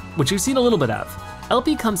drop, which you've seen a little bit of.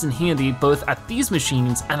 LP comes in handy both at these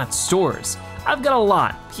machines and at stores. I've got a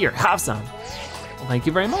lot. Here, have some. Well, thank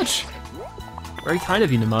you very much. Very kind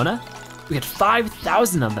of you, Nimona. We had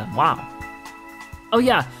 5,000 of them, wow. Oh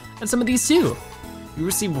yeah, and some of these too. You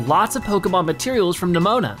receive lots of Pokemon materials from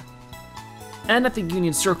Nimona. And at the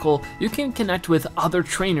Union Circle, you can connect with other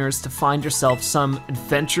trainers to find yourself some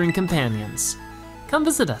adventuring companions. Come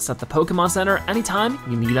visit us at the Pokemon Center anytime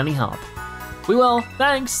you need any help. We will,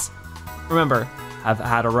 thanks. Remember, have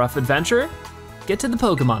had a rough adventure? Get to the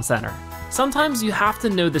Pokemon Center. Sometimes you have to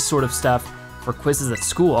know this sort of stuff for quizzes at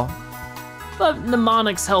school, but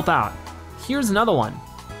mnemonics help out. Here's another one.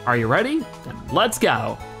 Are you ready? Then let's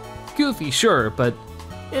go. Goofy, sure, but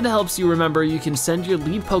it helps you remember you can send your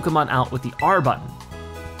lead Pokemon out with the R button.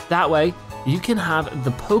 That way, you can have the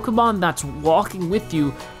Pokemon that's walking with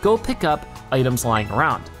you go pick up items lying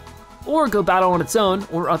around, or go battle on its own,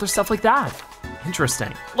 or other stuff like that.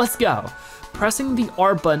 Interesting, let's go. Pressing the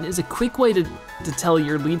R button is a quick way to tell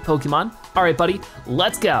your lead Pokemon, all right buddy,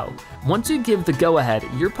 let's go. Once you give the go ahead,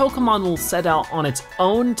 your Pokemon will set out on its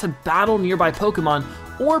own to battle nearby Pokemon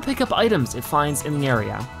or pick up items it finds in the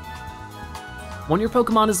area. When your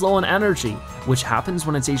Pokemon is low on energy, which happens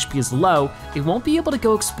when its HP is low, it won't be able to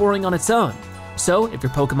go exploring on its own. So if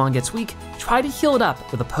your Pokemon gets weak, try to heal it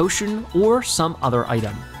up with a potion or some other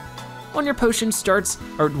item. When your Pokemon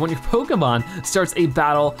starts a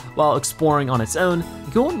battle while exploring on its own,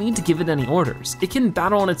 you won't need to give it any orders. It can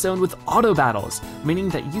battle on its own with auto battles, meaning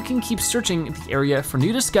that you can keep searching the area for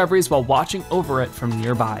new discoveries while watching over it from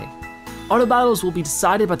nearby. Auto battles will be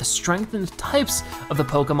decided by the strength and types of the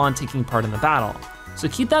Pokemon taking part in the battle. So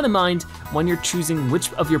keep that in mind when you're choosing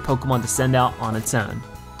which of your Pokemon to send out on its own.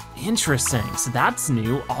 Interesting, so that's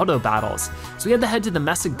new, auto battles. So we had to head to the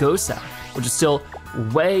Mesagosa, which is still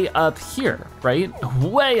way up here, right?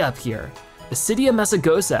 Way up here. The city of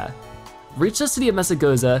Mesagosa. Reach the city of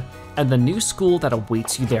Mesagosa and the new school that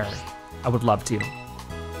awaits you there. I would love to.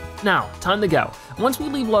 Now, time to go. Once we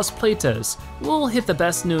leave Los Platos, we'll hit the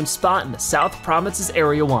best known spot in the South Province's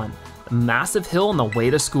Area 1, the massive hill on the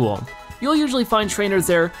way to school. You'll usually find trainers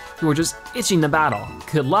there who are just itching to battle.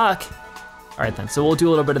 Good luck. All right then, so we'll do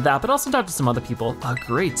a little bit of that, but also talk to some other people. A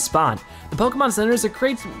great spot. The Pokemon Center is a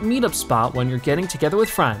great meetup spot when you're getting together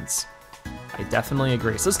with friends. I definitely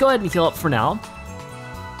agree. So let's go ahead and heal up for now.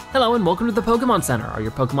 Hello and welcome to the Pokemon Center. Are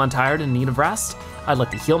your Pokemon tired and in need of rest? I'd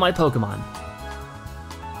like to heal my Pokemon.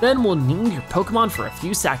 Then we'll need your Pokemon for a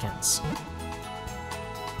few seconds.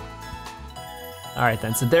 All right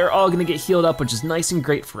then, so they're all gonna get healed up, which is nice and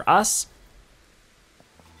great for us.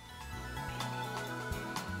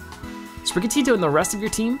 Sprigatito and the rest of your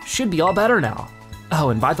team should be all better now. Oh,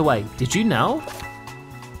 and by the way, did you know?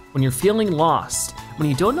 When you're feeling lost, when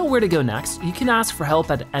you don't know where to go next, you can ask for help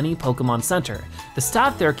at any Pokemon Center. The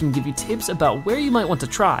staff there can give you tips about where you might want to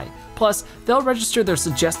try. Plus, they'll register their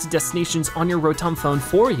suggested destinations on your Rotom phone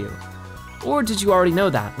for you. Or did you already know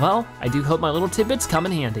that? Well, I do hope my little tidbits come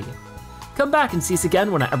in handy. Come back and see us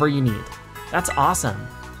again whenever you need. That's awesome.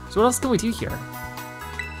 So what else can we do here?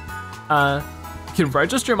 Can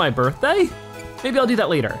register my birthday? Maybe I'll do that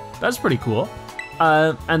later. That's pretty cool.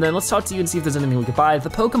 And then let's talk to you and see if there's anything we could buy at the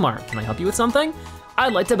Pokemart. Can I help you with something?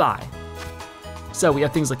 I'd like to buy. So we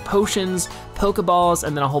have things like potions, Pokeballs,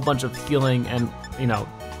 and then a whole bunch of healing and,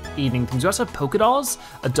 eating things. We also have Pokedolls,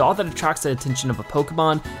 a doll that attracts the attention of a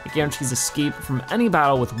Pokemon. It guarantees escape from any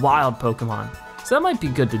battle with wild Pokemon. So that might be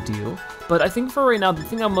good to do, but I think for right now, the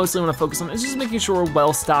thing I mostly want to focus on is just making sure we're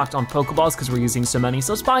well stocked on Pokeballs because we're using so many.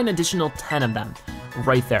 So let's buy an additional 10 of them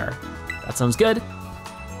right there. That sounds good.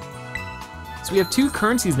 So we have two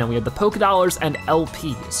currencies now. We have the Pokedollars and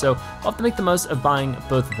LP. So we'll have to make the most of buying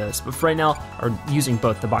both of those, but for right now, or using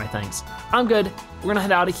both to buy things. I'm good. We're gonna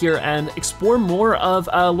head out of here and explore more of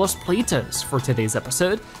Los Platos for today's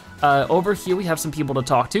episode. Over here, we have some people to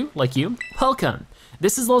talk to, like you. Welcome.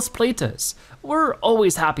 This is Los Platos. We're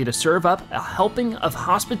always happy to serve up a helping of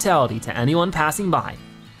hospitality to anyone passing by.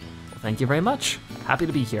 Thank you very much. Happy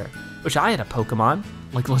to be here. Wish I had a Pokemon,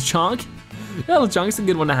 like Lechonk. Yeah, Lechonk's a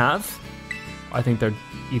good one to have. I think they're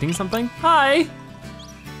eating something. Hi.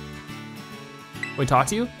 Can we talk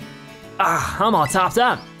to you? Ah, I'm all topped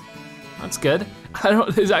up. That's good.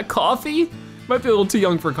 Is that coffee? Might be a little too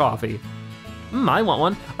young for coffee. I want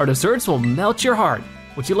one. Our desserts will melt your heart.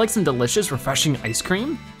 Would you like some delicious, refreshing ice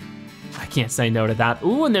cream? I can't say no to that.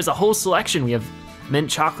 Ooh, and there's a whole selection. We have mint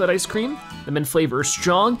chocolate ice cream. The mint flavor is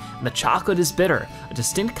strong and the chocolate is bitter. A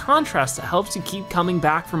distinct contrast that helps you keep coming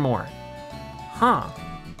back for more. Huh.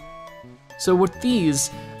 So with these,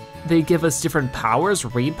 they give us different powers: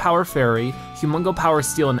 Raid Power Fairy, Humungo Power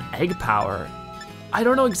Steel, and Egg Power. I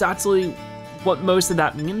don't know exactly what most of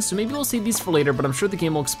that means, so maybe we'll save these for later, but I'm sure the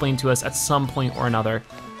game will explain to us at some point or another.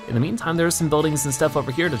 In the meantime, there's some buildings and stuff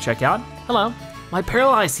over here to check out. Hello, my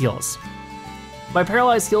paralyzed heals. My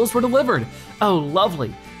paralyzed heals were delivered. Oh,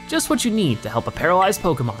 lovely. Just what you need to help a paralyzed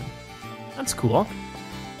Pokemon. That's cool.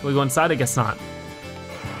 Can we go inside? I guess not.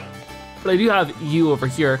 But I do have you over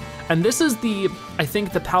here, and this is the, I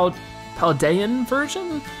think the Paldean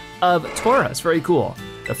version of Tauros. Very cool.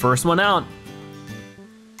 The first one out.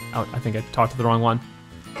 Oh, I think I talked to the wrong one.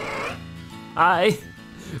 Hi.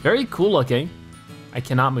 Very cool looking. I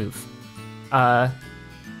cannot move.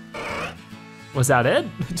 Was that it?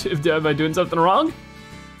 Am I doing something wrong?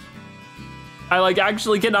 I like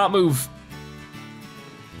actually cannot move.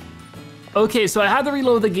 Okay, so I had to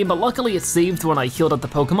reload the game, but luckily it saved when I healed up the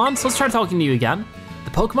Pokemon, so let's try talking to you again.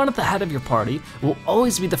 The Pokemon at the head of your party will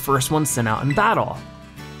always be the first one sent out in battle.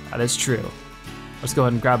 That is true. Let's go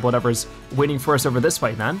ahead and grab whatever's waiting for us over this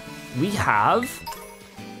way then. We have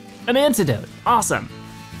an antidote, awesome.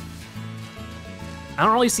 I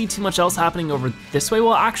don't really see too much else happening over this way.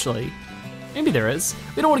 Well, actually, maybe there is.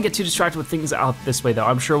 We don't want to get too distracted with things out this way though.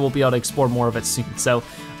 I'm sure we'll be able to explore more of it soon. So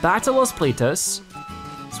back to Los Platos.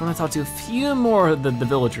 Just want to talk to a few more of the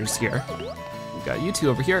villagers here. We got you two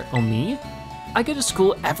over here. Oh, me? I go to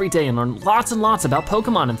school every day and learn lots and lots about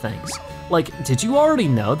Pokemon and things. Like, did you already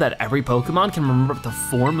know that every Pokemon can remember up to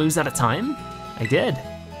 4 moves at a time? I did.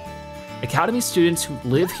 Academy students who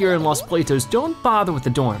live here in Los Platos don't bother with the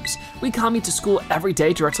dorms. We commute to school every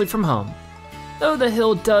day directly from home. Though the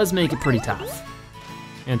hill does make it pretty tough.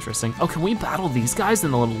 Interesting. Oh, can we battle these guys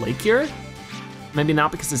in the little lake here? Maybe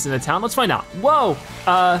not because it's in a town, let's find out. Whoa,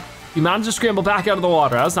 you managed to scramble back out of the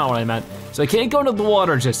water. That's not what I meant. So I can't go into the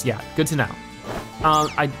water just yet, good to know.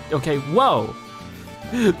 Okay, whoa.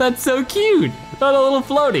 That's so cute, not a little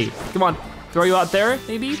floaty. Come on, throw you out there,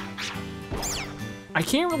 maybe? I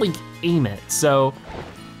can't really aim it, so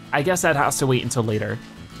I guess that has to wait until later.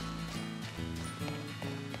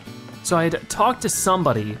 So I had talked to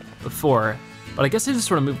somebody before, but I guess I just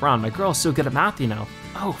sort of move around. My girl's so good at math, you know.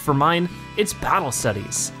 Oh, for mine, it's battle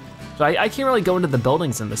studies. So I can't really go into the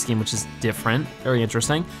buildings in this game, which is different, very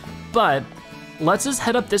interesting. But let's just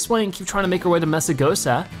head up this way and keep trying to make our way to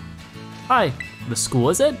Mesagosa. Hi, the school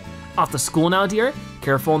is it? Off to school now, dear.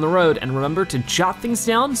 Careful on the road and remember to jot things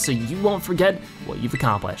down so you won't forget what you've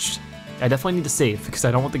accomplished. I definitely need to save because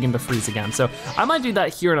I don't want the game to freeze again. So I might do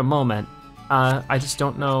that here in a moment. I just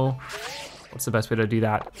don't know what's the best way to do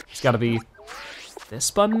that. It's gotta be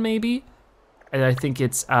this button maybe? And I think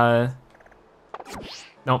it's, nope,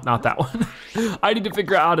 not that one. I need to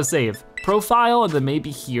figure out how to save. Profile and then maybe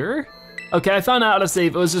here? Okay, I found out how to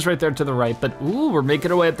save. It was just right there to the right, but ooh, we're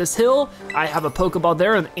making our way up this hill. I have a Pokeball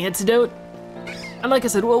there, an antidote. And like I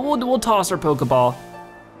said, we'll toss our Pokeball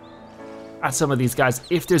at some of these guys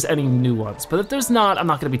if there's any new ones. But if there's not, I'm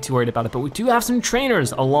not gonna be too worried about it. But we do have some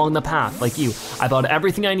trainers along the path, like you. I bought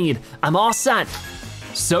everything I need. I'm all set.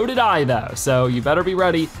 So did I though, so you better be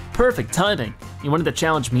ready. Perfect timing. You wanted to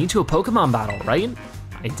challenge me to a Pokemon battle, right?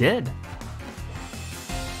 I did.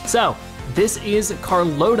 So, this is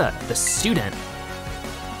Carlota, the student.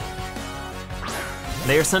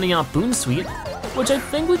 They are sending out Boon Sweet, which I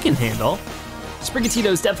think we can handle. Sprigatito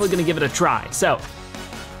is definitely gonna give it a try. So,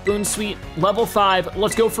 Boon Sweet, level 5,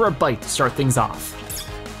 let's go for a bite to start things off.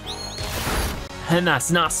 And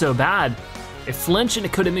that's not so bad. It flinched and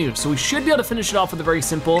it couldn't move, so we should be able to finish it off with a very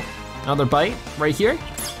simple, another bite right here.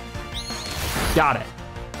 Got it,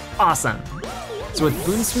 awesome. So with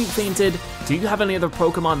Boon Sweet fainted, do you have any other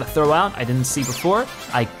Pokemon to throw out I didn't see before?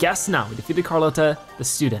 I guess not, we defeated Carlota, the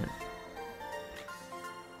student.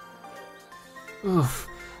 Oof,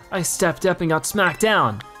 I stepped up and got smacked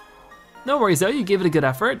down. No worries though, you gave it a good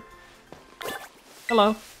effort.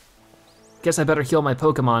 Hello. Guess I better heal my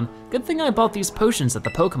Pokemon. Good thing I bought these potions at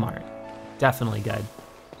the Pokemart. Definitely good.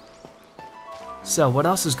 So what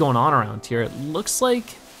else is going on around here? It looks like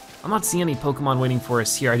I'm not seeing any Pokemon waiting for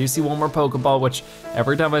us here. I do see one more Pokeball, which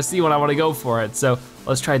every time I see one, I wanna go for it. So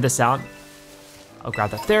let's try this out. I'll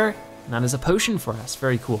grab that there, and that is a potion for us,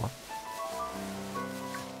 very cool.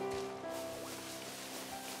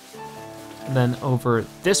 And then over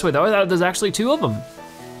this way, though, there's actually 2 of them.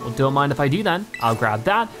 Well, don't mind if I do then. I'll grab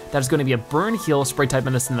that. That is gonna be a burn heal, spray type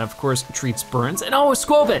medicine that of course treats burns. And oh, a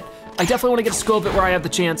Squovit! I definitely wanna get a Squovit where I have the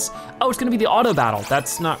chance. Oh, it's gonna be the auto battle.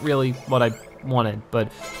 That's not really what I wanted,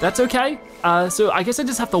 but that's okay. So I guess I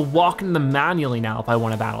just have to walk in them manually now if I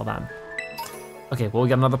wanna battle them. Okay, well we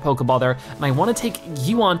got another Pokeball there, and I wanna take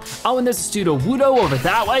you on. Oh, and there's a Sudowoodo over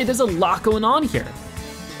that way. There's a lot going on here.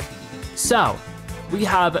 So, we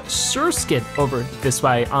have Surskit over this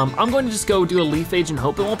way. I'm going to just go do a Leaf Age and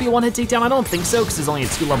hope it won't be a one-hit takedown. I don't think so, because there's only a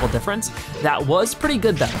 2-level difference. That was pretty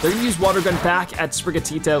good though. They're gonna use Water Gun back at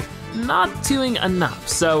Sprigatito, not doing enough.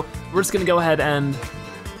 So we're just gonna go ahead and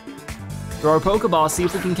throw our Pokeball, see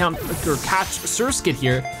if we can catch Surskit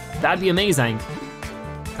here. That'd be amazing.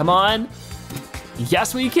 Come on.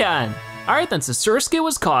 Yes, we can. All right then, so Surskit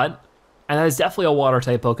was caught, and that is definitely a water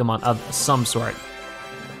type Pokemon of some sort.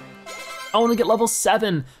 Oh, and we get level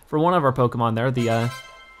 7 for one of our Pokemon there, the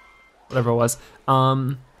whatever it was.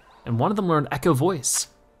 And one of them learned Echo Voice.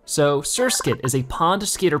 So Surskit is a pond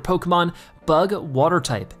skater Pokemon, bug water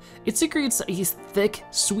type. It secretes a thick,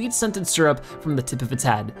 sweet scented syrup from the tip of its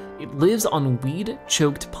head. It lives on weed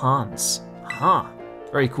choked ponds. Huh,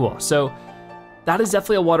 very cool. So that is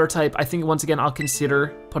definitely a water type. I think once again, I'll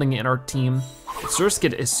consider putting it in our team.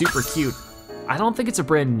 Surskit is super cute. I don't think it's a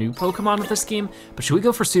brand new Pokemon with this game, but should we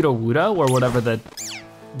go for Sudowoodo or whatever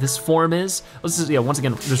this form is? Let's just, yeah, once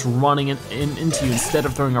again, just running into you instead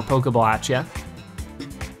of throwing our Pokeball at you.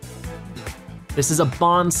 This is a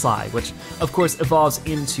Bonsly, which of course evolves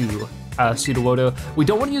into Sudowoodo. We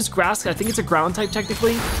don't wanna use grass, I think it's a ground type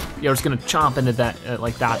technically. Yeah, we're just gonna chomp into that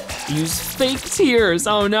like that. Use fake tears,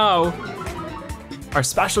 oh no. Our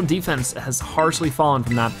special defense has harshly fallen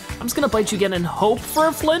from that. I'm just gonna bite you again and hope for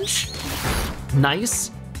a flinch.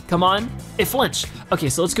 Nice, come on, it flinched. Okay,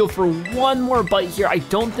 so let's go for one more bite here. I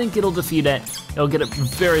don't think it'll defeat it. It'll get it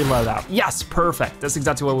very low out. Yes, perfect, that's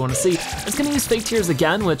exactly what we wanna see. It's gonna use fake tears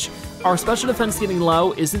again, which our special defense getting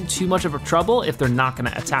low isn't too much of a trouble if they're not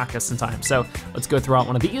gonna attack us in time. So let's go throw out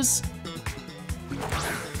one of these.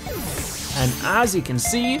 And as you can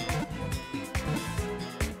see,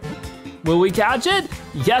 will we catch it?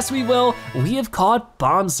 Yes, we will. We have caught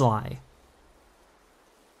Bonsly.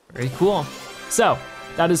 Very cool. So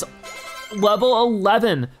that is level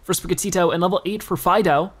 11 for Sprigatito and level 8 for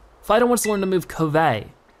Fido. Fido wants to learn to move Cove.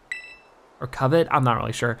 Or Covet, I'm not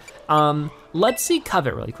really sure. Let's see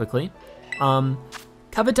Covet really quickly.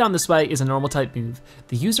 Covet down this way is a normal type move.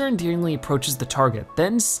 The user endearingly approaches the target,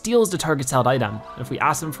 then steals the target's held item. If we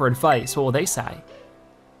ask them for advice, what will they say?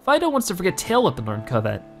 Fido wants to forget Tail Whip and learn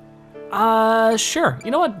Covet. Sure,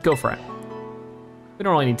 you know what, go for it. We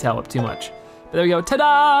don't really need Tail Whip too much. But there we go,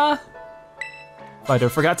 ta-da! Fido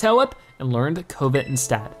forgot Tail Whip and learned Covet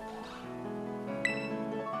instead.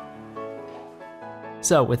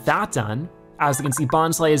 So with that done, as you can see,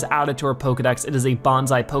 Bonsly is added to our Pokedex. It is a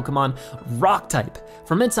Bonsai Pokemon, rock type.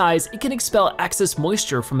 From its eyes, it can expel excess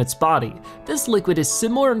moisture from its body. This liquid is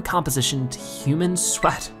similar in composition to human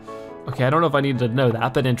sweat. Okay, I don't know if I needed to know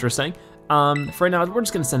that, but interesting. For right now, we're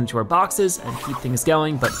just gonna send it to our boxes and keep things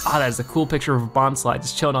going, but that is a cool picture of a Bonsly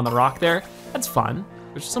just chilling on the rock there. That's fun.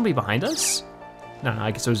 There's somebody behind us? No,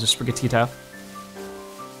 I guess it was just Sprigatito.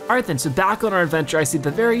 All right then, so back on our adventure, I see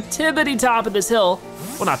the very tippity top of this hill.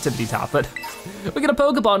 Well, not tippity top, but we get a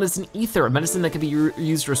Pokeball and it's an Ether, a medicine that can be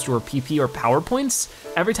used to restore PP or power points.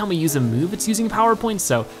 Every time we use a move, it's using power points,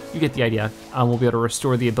 so you get the idea. We'll be able to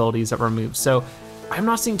restore the abilities of our moves. So I'm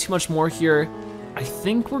not seeing too much more here. I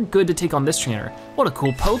think we're good to take on this trainer. What a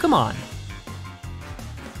cool Pokemon.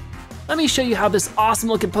 Let me show you how this awesome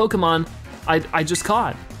looking Pokemon I just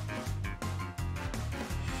caught.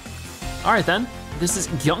 All right then, this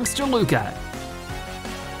is Youngster Luca.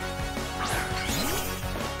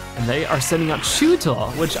 And they are sending out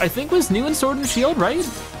Chewtle, which I think was new in Sword and Shield, right?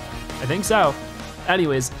 I think so.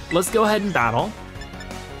 Anyways, let's go ahead and battle.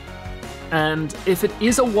 And if it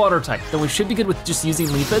is a water type, then we should be good with just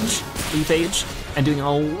using Leaf Age, and doing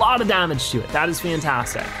a lot of damage to it. That is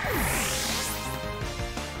fantastic.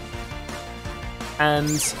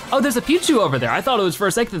 And, oh, there's a Pichu over there. I thought it was for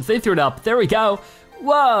a second that they threw it up. There we go.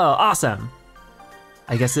 Whoa, awesome.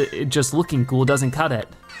 I guess it just looking cool doesn't cut it.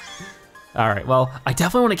 All right, well, I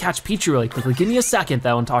definitely wanna catch Pichu really quickly. Give me a second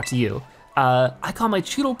though and talk to you. I caught my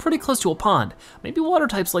Cheetle pretty close to a pond. Maybe water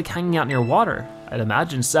types like hanging out near water. I'd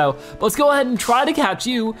imagine so. But let's go ahead and try to catch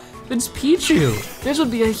you. It's Pichu. This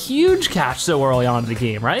would be a huge catch so early on in the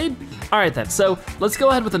game, right? All right then, so let's go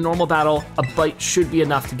ahead with a normal battle. A bite should be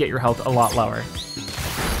enough to get your health a lot lower.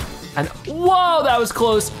 And whoa, that was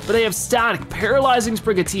close, but they have static, paralyzing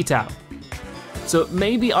Sprigatito. So it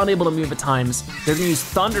may be unable to move at times. They're gonna use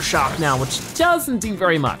Thunder Shock now, which doesn't do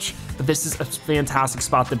very much. But this is a fantastic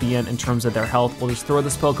spot to be in terms of their health. We'll just throw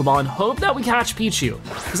this Pokemon, hope that we catch Pichu.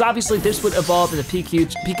 Because obviously this would evolve into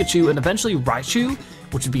Pikachu and eventually Raichu,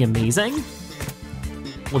 which would be amazing.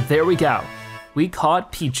 Well, there we go. We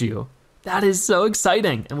caught Pichu. That is so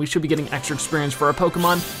exciting. And we should be getting extra experience for our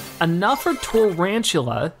Pokemon. Enough for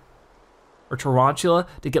Tarantula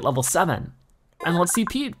to get level 7. And let's see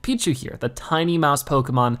Pichu here, the tiny mouse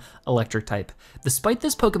Pokemon, electric type. Despite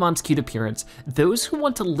this Pokemon's cute appearance, those who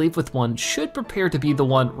want to live with one should prepare to be the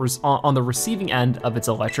one on the receiving end of its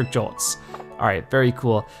electric jolts. All right, very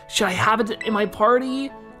cool. Should I have it in my party?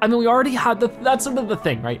 I mean, we already have that's sort of the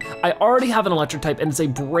thing, right? I already have an electric type and it's a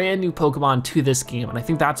brand new Pokemon to this game. And I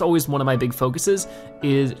think that's always one of my big focuses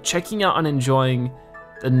is checking out and enjoying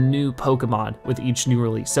the new Pokemon with each new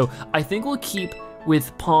release. So I think we'll keep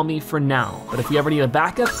with Palmy for now, but if we ever need a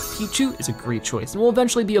backup, Pichu is a great choice. And we'll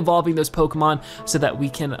eventually be evolving those Pokemon so that we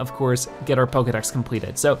can, of course, get our Pokedex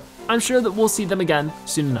completed. So I'm sure that we'll see them again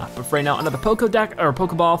soon enough. But for right now, another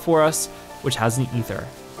Pokeball for us, which has an Ether.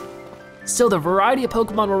 Still, the variety of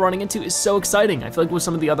Pokemon we're running into is so exciting. I feel like with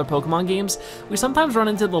some of the other Pokemon games, we sometimes run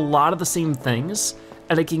into a lot of the same things,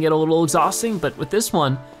 and it can get a little exhausting, but with this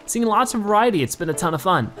one, seeing lots of variety, it's been a ton of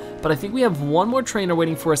fun. But I think we have one more trainer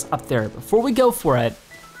waiting for us up there. Before we go for it,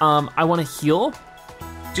 I wanna heal,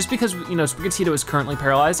 just because, you know, Sprigatito is currently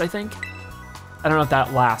paralyzed, I think. I don't know if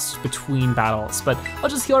that lasts between battles, but I'll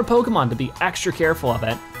just heal our Pokemon to be extra careful of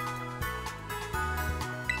it.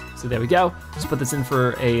 So there we go. Just put this in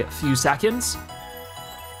for a few seconds.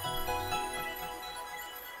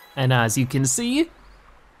 And as you can see,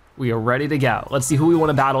 we are ready to go. Let's see who we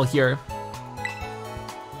wanna battle here.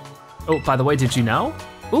 Oh, by the way, did you know?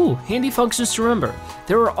 Ooh, handy functions to remember.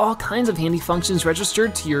 There are all kinds of handy functions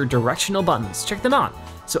registered to your directional buttons. Check them out.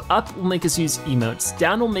 So up will make us use emotes,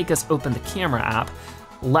 down will make us open the camera app,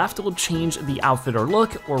 left will change the outfit or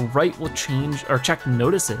look, or right will change or check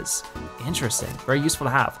notices. Interesting, very useful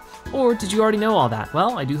to have. Or did you already know all that?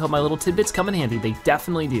 Well, I do hope my little tidbits come in handy. They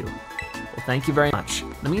definitely do. Well, thank you very much.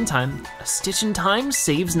 In the meantime, a stitch in time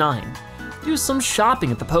saves 9. Do some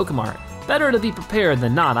shopping at the Pokemart. Better to be prepared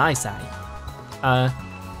than not, I say.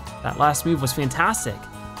 That last move was fantastic.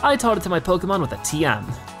 I taught it to my Pokemon with a TM.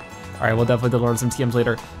 All right, we'll definitely learn some TMs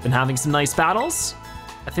later. Been having some nice battles.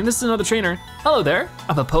 I think this is another trainer. Hello there,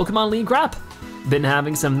 I'm a Pokemon League rep. Been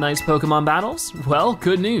having some nice Pokemon battles? Well,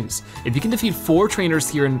 good news. If you can defeat 4 trainers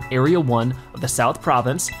here in Area 1 of the South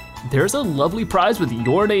Province, there's a lovely prize with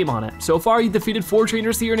your name on it. So far, you've defeated 4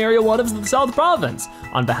 trainers here in Area 1 of the South Province.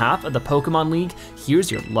 On behalf of the Pokemon League, here's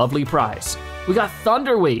your lovely prize. We got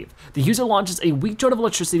Thunder Wave. The user launches a weak jolt of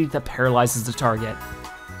electricity that paralyzes the target.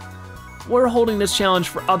 We're holding this challenge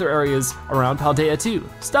for other areas around Paldea too.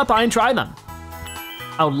 Stop by and try them.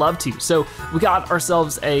 I would love to. So we got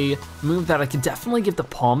ourselves a move that I could definitely give to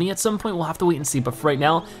Palmy at some point. We'll have to wait and see, but for right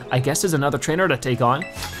now, I guess there's another trainer to take on.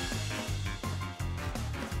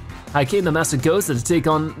 I came to Messagosa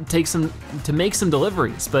to make some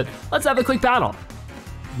deliveries, but let's have a quick battle.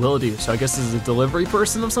 Will do. So I guess this is a delivery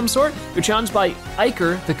person of some sort. You're challenged by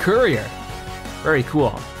Iker the Courier. Very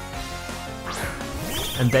cool.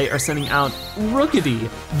 And they are sending out Rookity.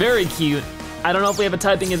 Very cute. I don't know if we have a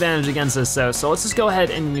typing advantage against this, so let's just go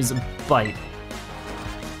ahead and use a bite.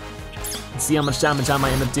 Let's see how much damage I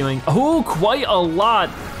might end up doing. Oh, quite a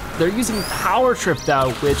lot. They're using Power Trip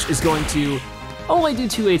though, which is going to only do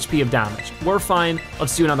 2 HP of damage. We're fine,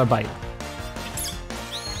 let's do another bite.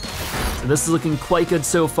 So this is looking quite good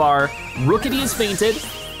so far. Rookity is fainted.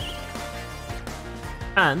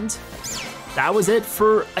 And that was it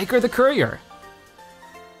for Iker the Courier.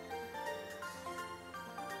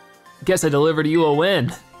 Guess I delivered you a win.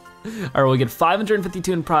 All right, we'll get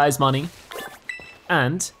 552 in prize money.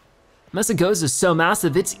 And Messagosa is so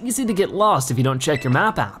massive, it's easy to get lost if you don't check your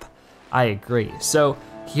map app. I agree. So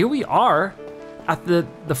here we are at the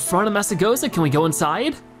front of Messagosa. Can we go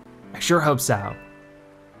inside? I sure hope so.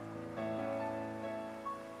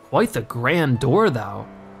 Quite the grand door though.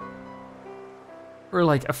 We're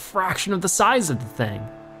like a fraction of the size of the thing.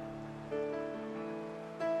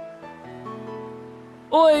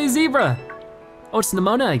 Oi, Zebra! Oh, it's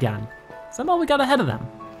Nimona again. Somehow we got ahead of them.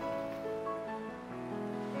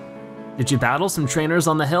 Did you battle some trainers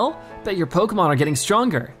on the hill? Bet your Pokemon are getting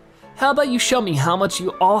stronger. how about you show me how much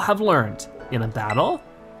you all have learned? In a battle?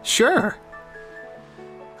 Sure.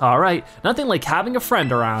 All right, nothing like having a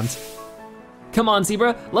friend around. Come on,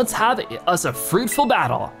 Zebra, let's have us a fruitful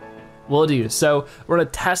battle. Will do, so we're gonna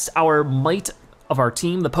test our might of our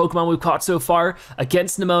team, the Pokemon we've caught so far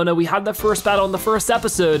against Nemona. We had the first battle in the first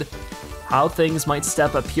episode. How things might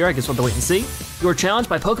step up here, I guess we'll have to wait and see. You are challenged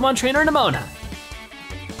by Pokemon Trainer Nemona.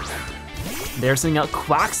 They're sending out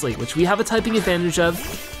Quaxly, which we have a typing advantage of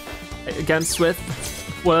against with,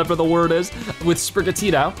 whatever the word is, with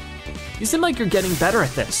Sprigatito. You seem like you're getting better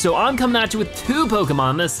at this, so I'm coming at you with 2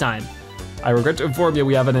 Pokemon this time. I regret to inform you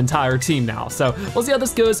we have an entire team now, so we'll see how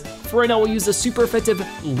this goes. For right now, we'll use the super effective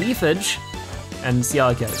Leafage and see how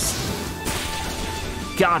it goes.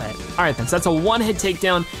 Got it. All right then, so that's a one-hit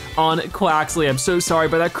takedown on Quaxly. I'm so sorry,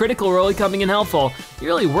 but that critical really coming in helpful. You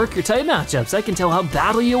really work your type matchups. I can tell how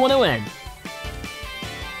badly you wanna win.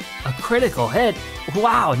 A critical hit?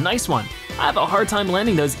 Wow, nice one. I have a hard time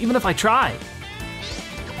landing those even if I try.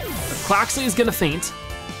 Quaxly is gonna faint,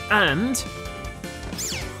 and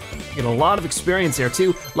get a lot of experience here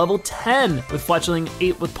too. Level 10 with Fletchling,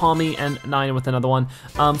 8 with Palmy, and 9 with another one.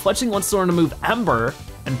 Fletchling wants to learn to move Ember,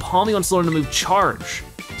 and Palmy wants to learn to move Charge.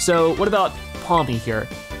 So what about Palmy here?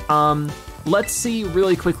 Let's see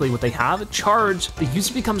really quickly what they have. Charge, the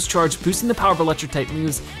user becomes charged, boosting the power of electric type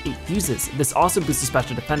moves it uses. This also boosts the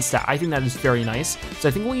special defense stat. I think that is very nice. So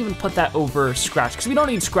I think we'll even put that over Scratch, because we don't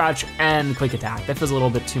need Scratch and Quick Attack. That feels a little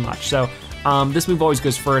bit too much. So this move always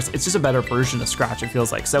goes first. It's just a better version of Scratch, it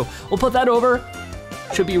feels like. So we'll put that over.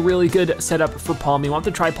 Should be a really good setup for Palmy. We'll have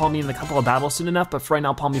to try Palmy in a couple of battles soon enough, but for right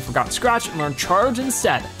now, Palmy forgot Scratch and learned Charge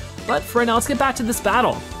instead. But for right now, let's get back to this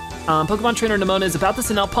battle. Pokemon Trainer Nemona is about to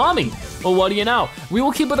send out Palmy. Well, what do you know? We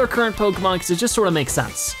will keep with our current Pokemon because it just sort of makes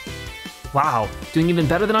sense. Wow, doing even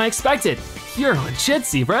better than I expected. You're legit,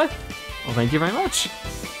 Zebra. Well, thank you very much.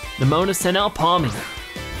 Nemona sent out Palmy.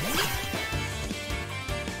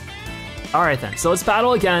 All right then, so let's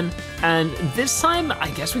battle again. And this time,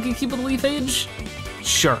 I guess we can keep with Leafage.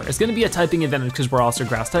 Sure, it's gonna be a typing advantage because we're also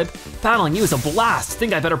grass type. Battling you is a blast.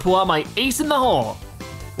 Think I better pull out my ace in the hole.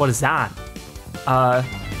 What is that?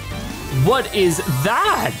 What is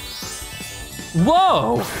that?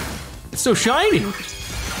 Whoa, it's so shiny.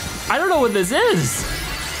 I don't know what this is.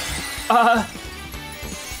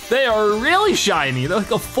 They are really shiny. They're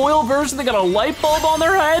like a foil version, they got a light bulb on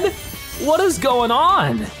their head. What is going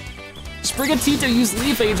on? Sprigatito used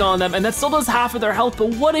Leafage on them and that still does half of their health,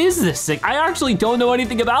 but what is this thing? I actually don't know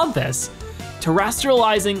anything about this.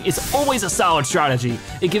 Terrestrializing is always a solid strategy.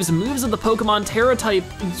 It gives moves of the Pokemon Terra type.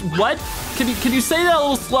 What? Can you say that a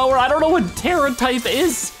little slower? I don't know what Terra type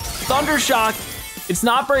is. Thundershock, it's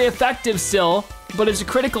not very effective still, but it's a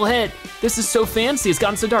critical hit. This is so fancy, it's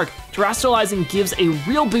gotten so dark. Terrestrializing gives a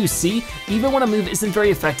real boost, see? Even when a move isn't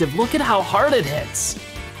very effective, look at how hard it hits.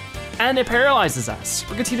 And it paralyzes us.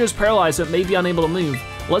 Sprigatito's paralyzed, so it may be unable to move.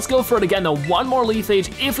 Let's go for it again though. One more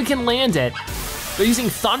Leafage if we can land it. They're using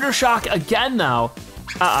Thundershock again though.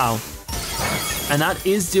 Uh-oh. And that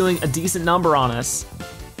is doing a decent number on us.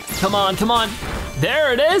 Come on, come on.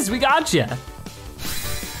 There it is, we got you.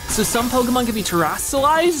 So some Pokemon can be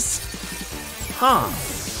terrestrialized? Huh.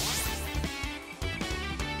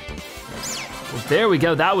 Well, there we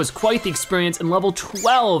go, that was quite the experience, and level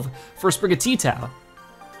 12 for Sprigatito.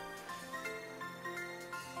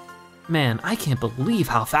 Man, I can't believe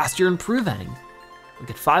how fast you're improving. We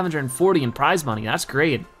get 540 in prize money, that's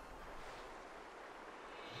great.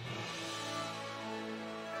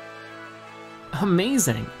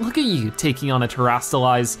 Amazing, look at you taking on a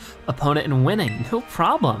terrestrialized opponent and winning, no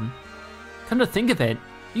problem. Come to think of it,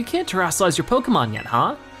 you can't terrestrialize your Pokemon yet,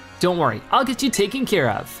 huh? Don't worry, I'll get you taken care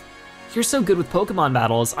of. You're so good with Pokemon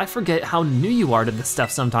battles, I forget how new you are to this stuff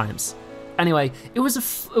sometimes. Anyway, it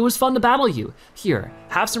was fun to battle you. Here,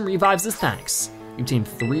 have some revives as thanks. You obtained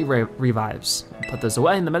 3 revives. Put those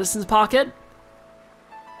away in the medicines pocket.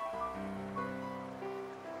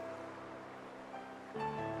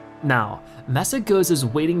 Now, Messagoza is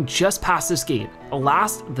waiting just past this gate.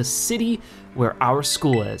 Last, the city where our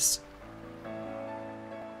school is.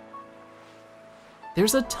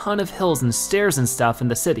 There's a ton of hills and stairs and stuff in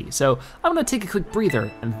the city, so I'm gonna take a quick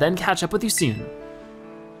breather and then catch up with you soon.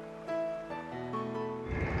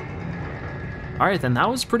 All right, then that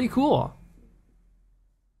was pretty cool.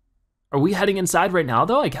 Are we heading inside right now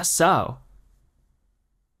though? I guess so.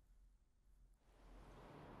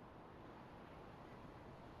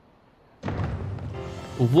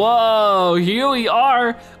 Whoa, here we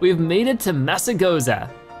are. We've made it to Messagoza.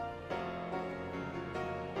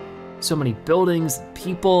 So many buildings,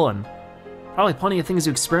 people, and probably plenty of things to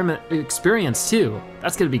experience too.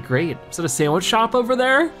 That's gonna be great. Is that a sandwich shop over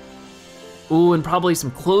there? Ooh, and probably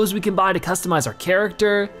some clothes we can buy to customize our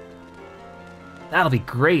character. That'll be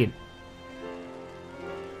great.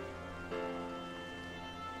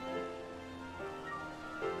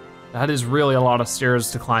 That is really a lot of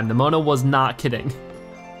stairs to climb. Nimona was not kidding.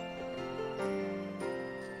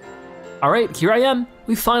 All right, here I am.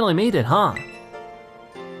 We finally made it, huh?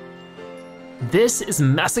 This is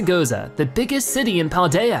Masagoza, the biggest city in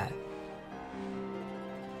Paldea.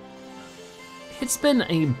 It's been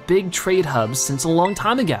a big trade hub since a long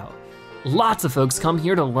time ago. Lots of folks come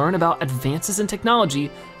here to learn about advances in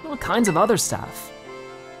technology and all kinds of other stuff.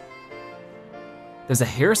 There's a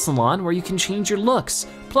hair salon where you can change your looks,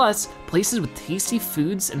 plus places with tasty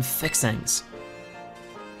foods and fixings.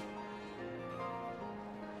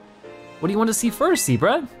 What do you want to see first,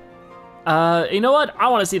 Zebra? You know what? I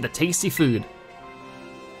want to see the tasty food.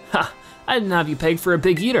 Ha, I didn't have you pegged for a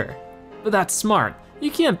big eater, but that's smart.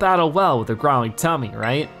 You can't battle well with a growling tummy,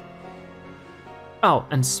 right? Oh,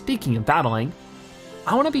 and speaking of battling,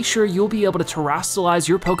 I wanna be sure you'll be able to terrestrialize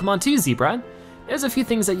your Pokemon too, Zebra. There's a few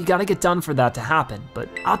things that you gotta get done for that to happen, but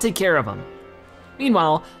I'll take care of them.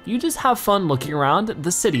 Meanwhile, you just have fun looking around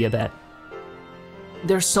the city a bit.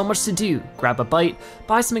 There's so much to do. Grab a bite,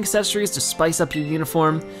 buy some accessories to spice up your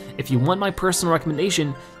uniform. If you want my personal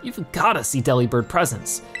recommendation, you've gotta see Delibird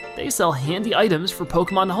Presents. They sell handy items for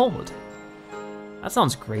Pokemon to hold. That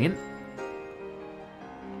sounds great.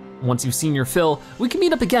 Once you've seen your fill, we can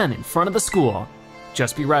meet up again in front of the school.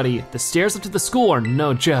 Just be ready, the stairs up to the school are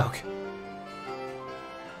no joke.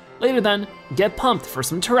 Later then, get pumped for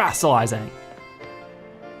some terrestrializing.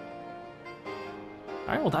 All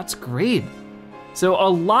right, well that's great. So a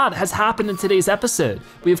lot has happened in today's episode.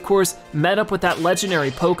 We of course met up with that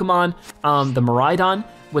legendary Pokemon, the Miraidon,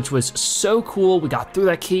 which was so cool. We got through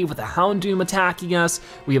that cave with a Houndoom attacking us.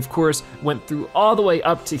 We of course went through all the way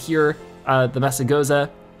up to here, the Masagoza,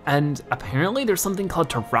 and apparently there's something called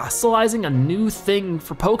terrestrializing, a new thing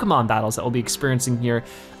for Pokemon battles that we'll be experiencing here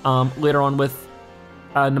later on with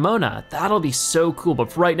Nimona. That'll be so cool,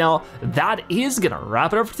 but for right now, that is gonna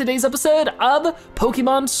wrap it up for today's episode of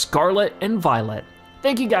Pokemon Scarlet and Violet.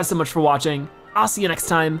 Thank you guys so much for watching. I'll see you next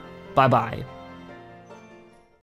time, bye-bye.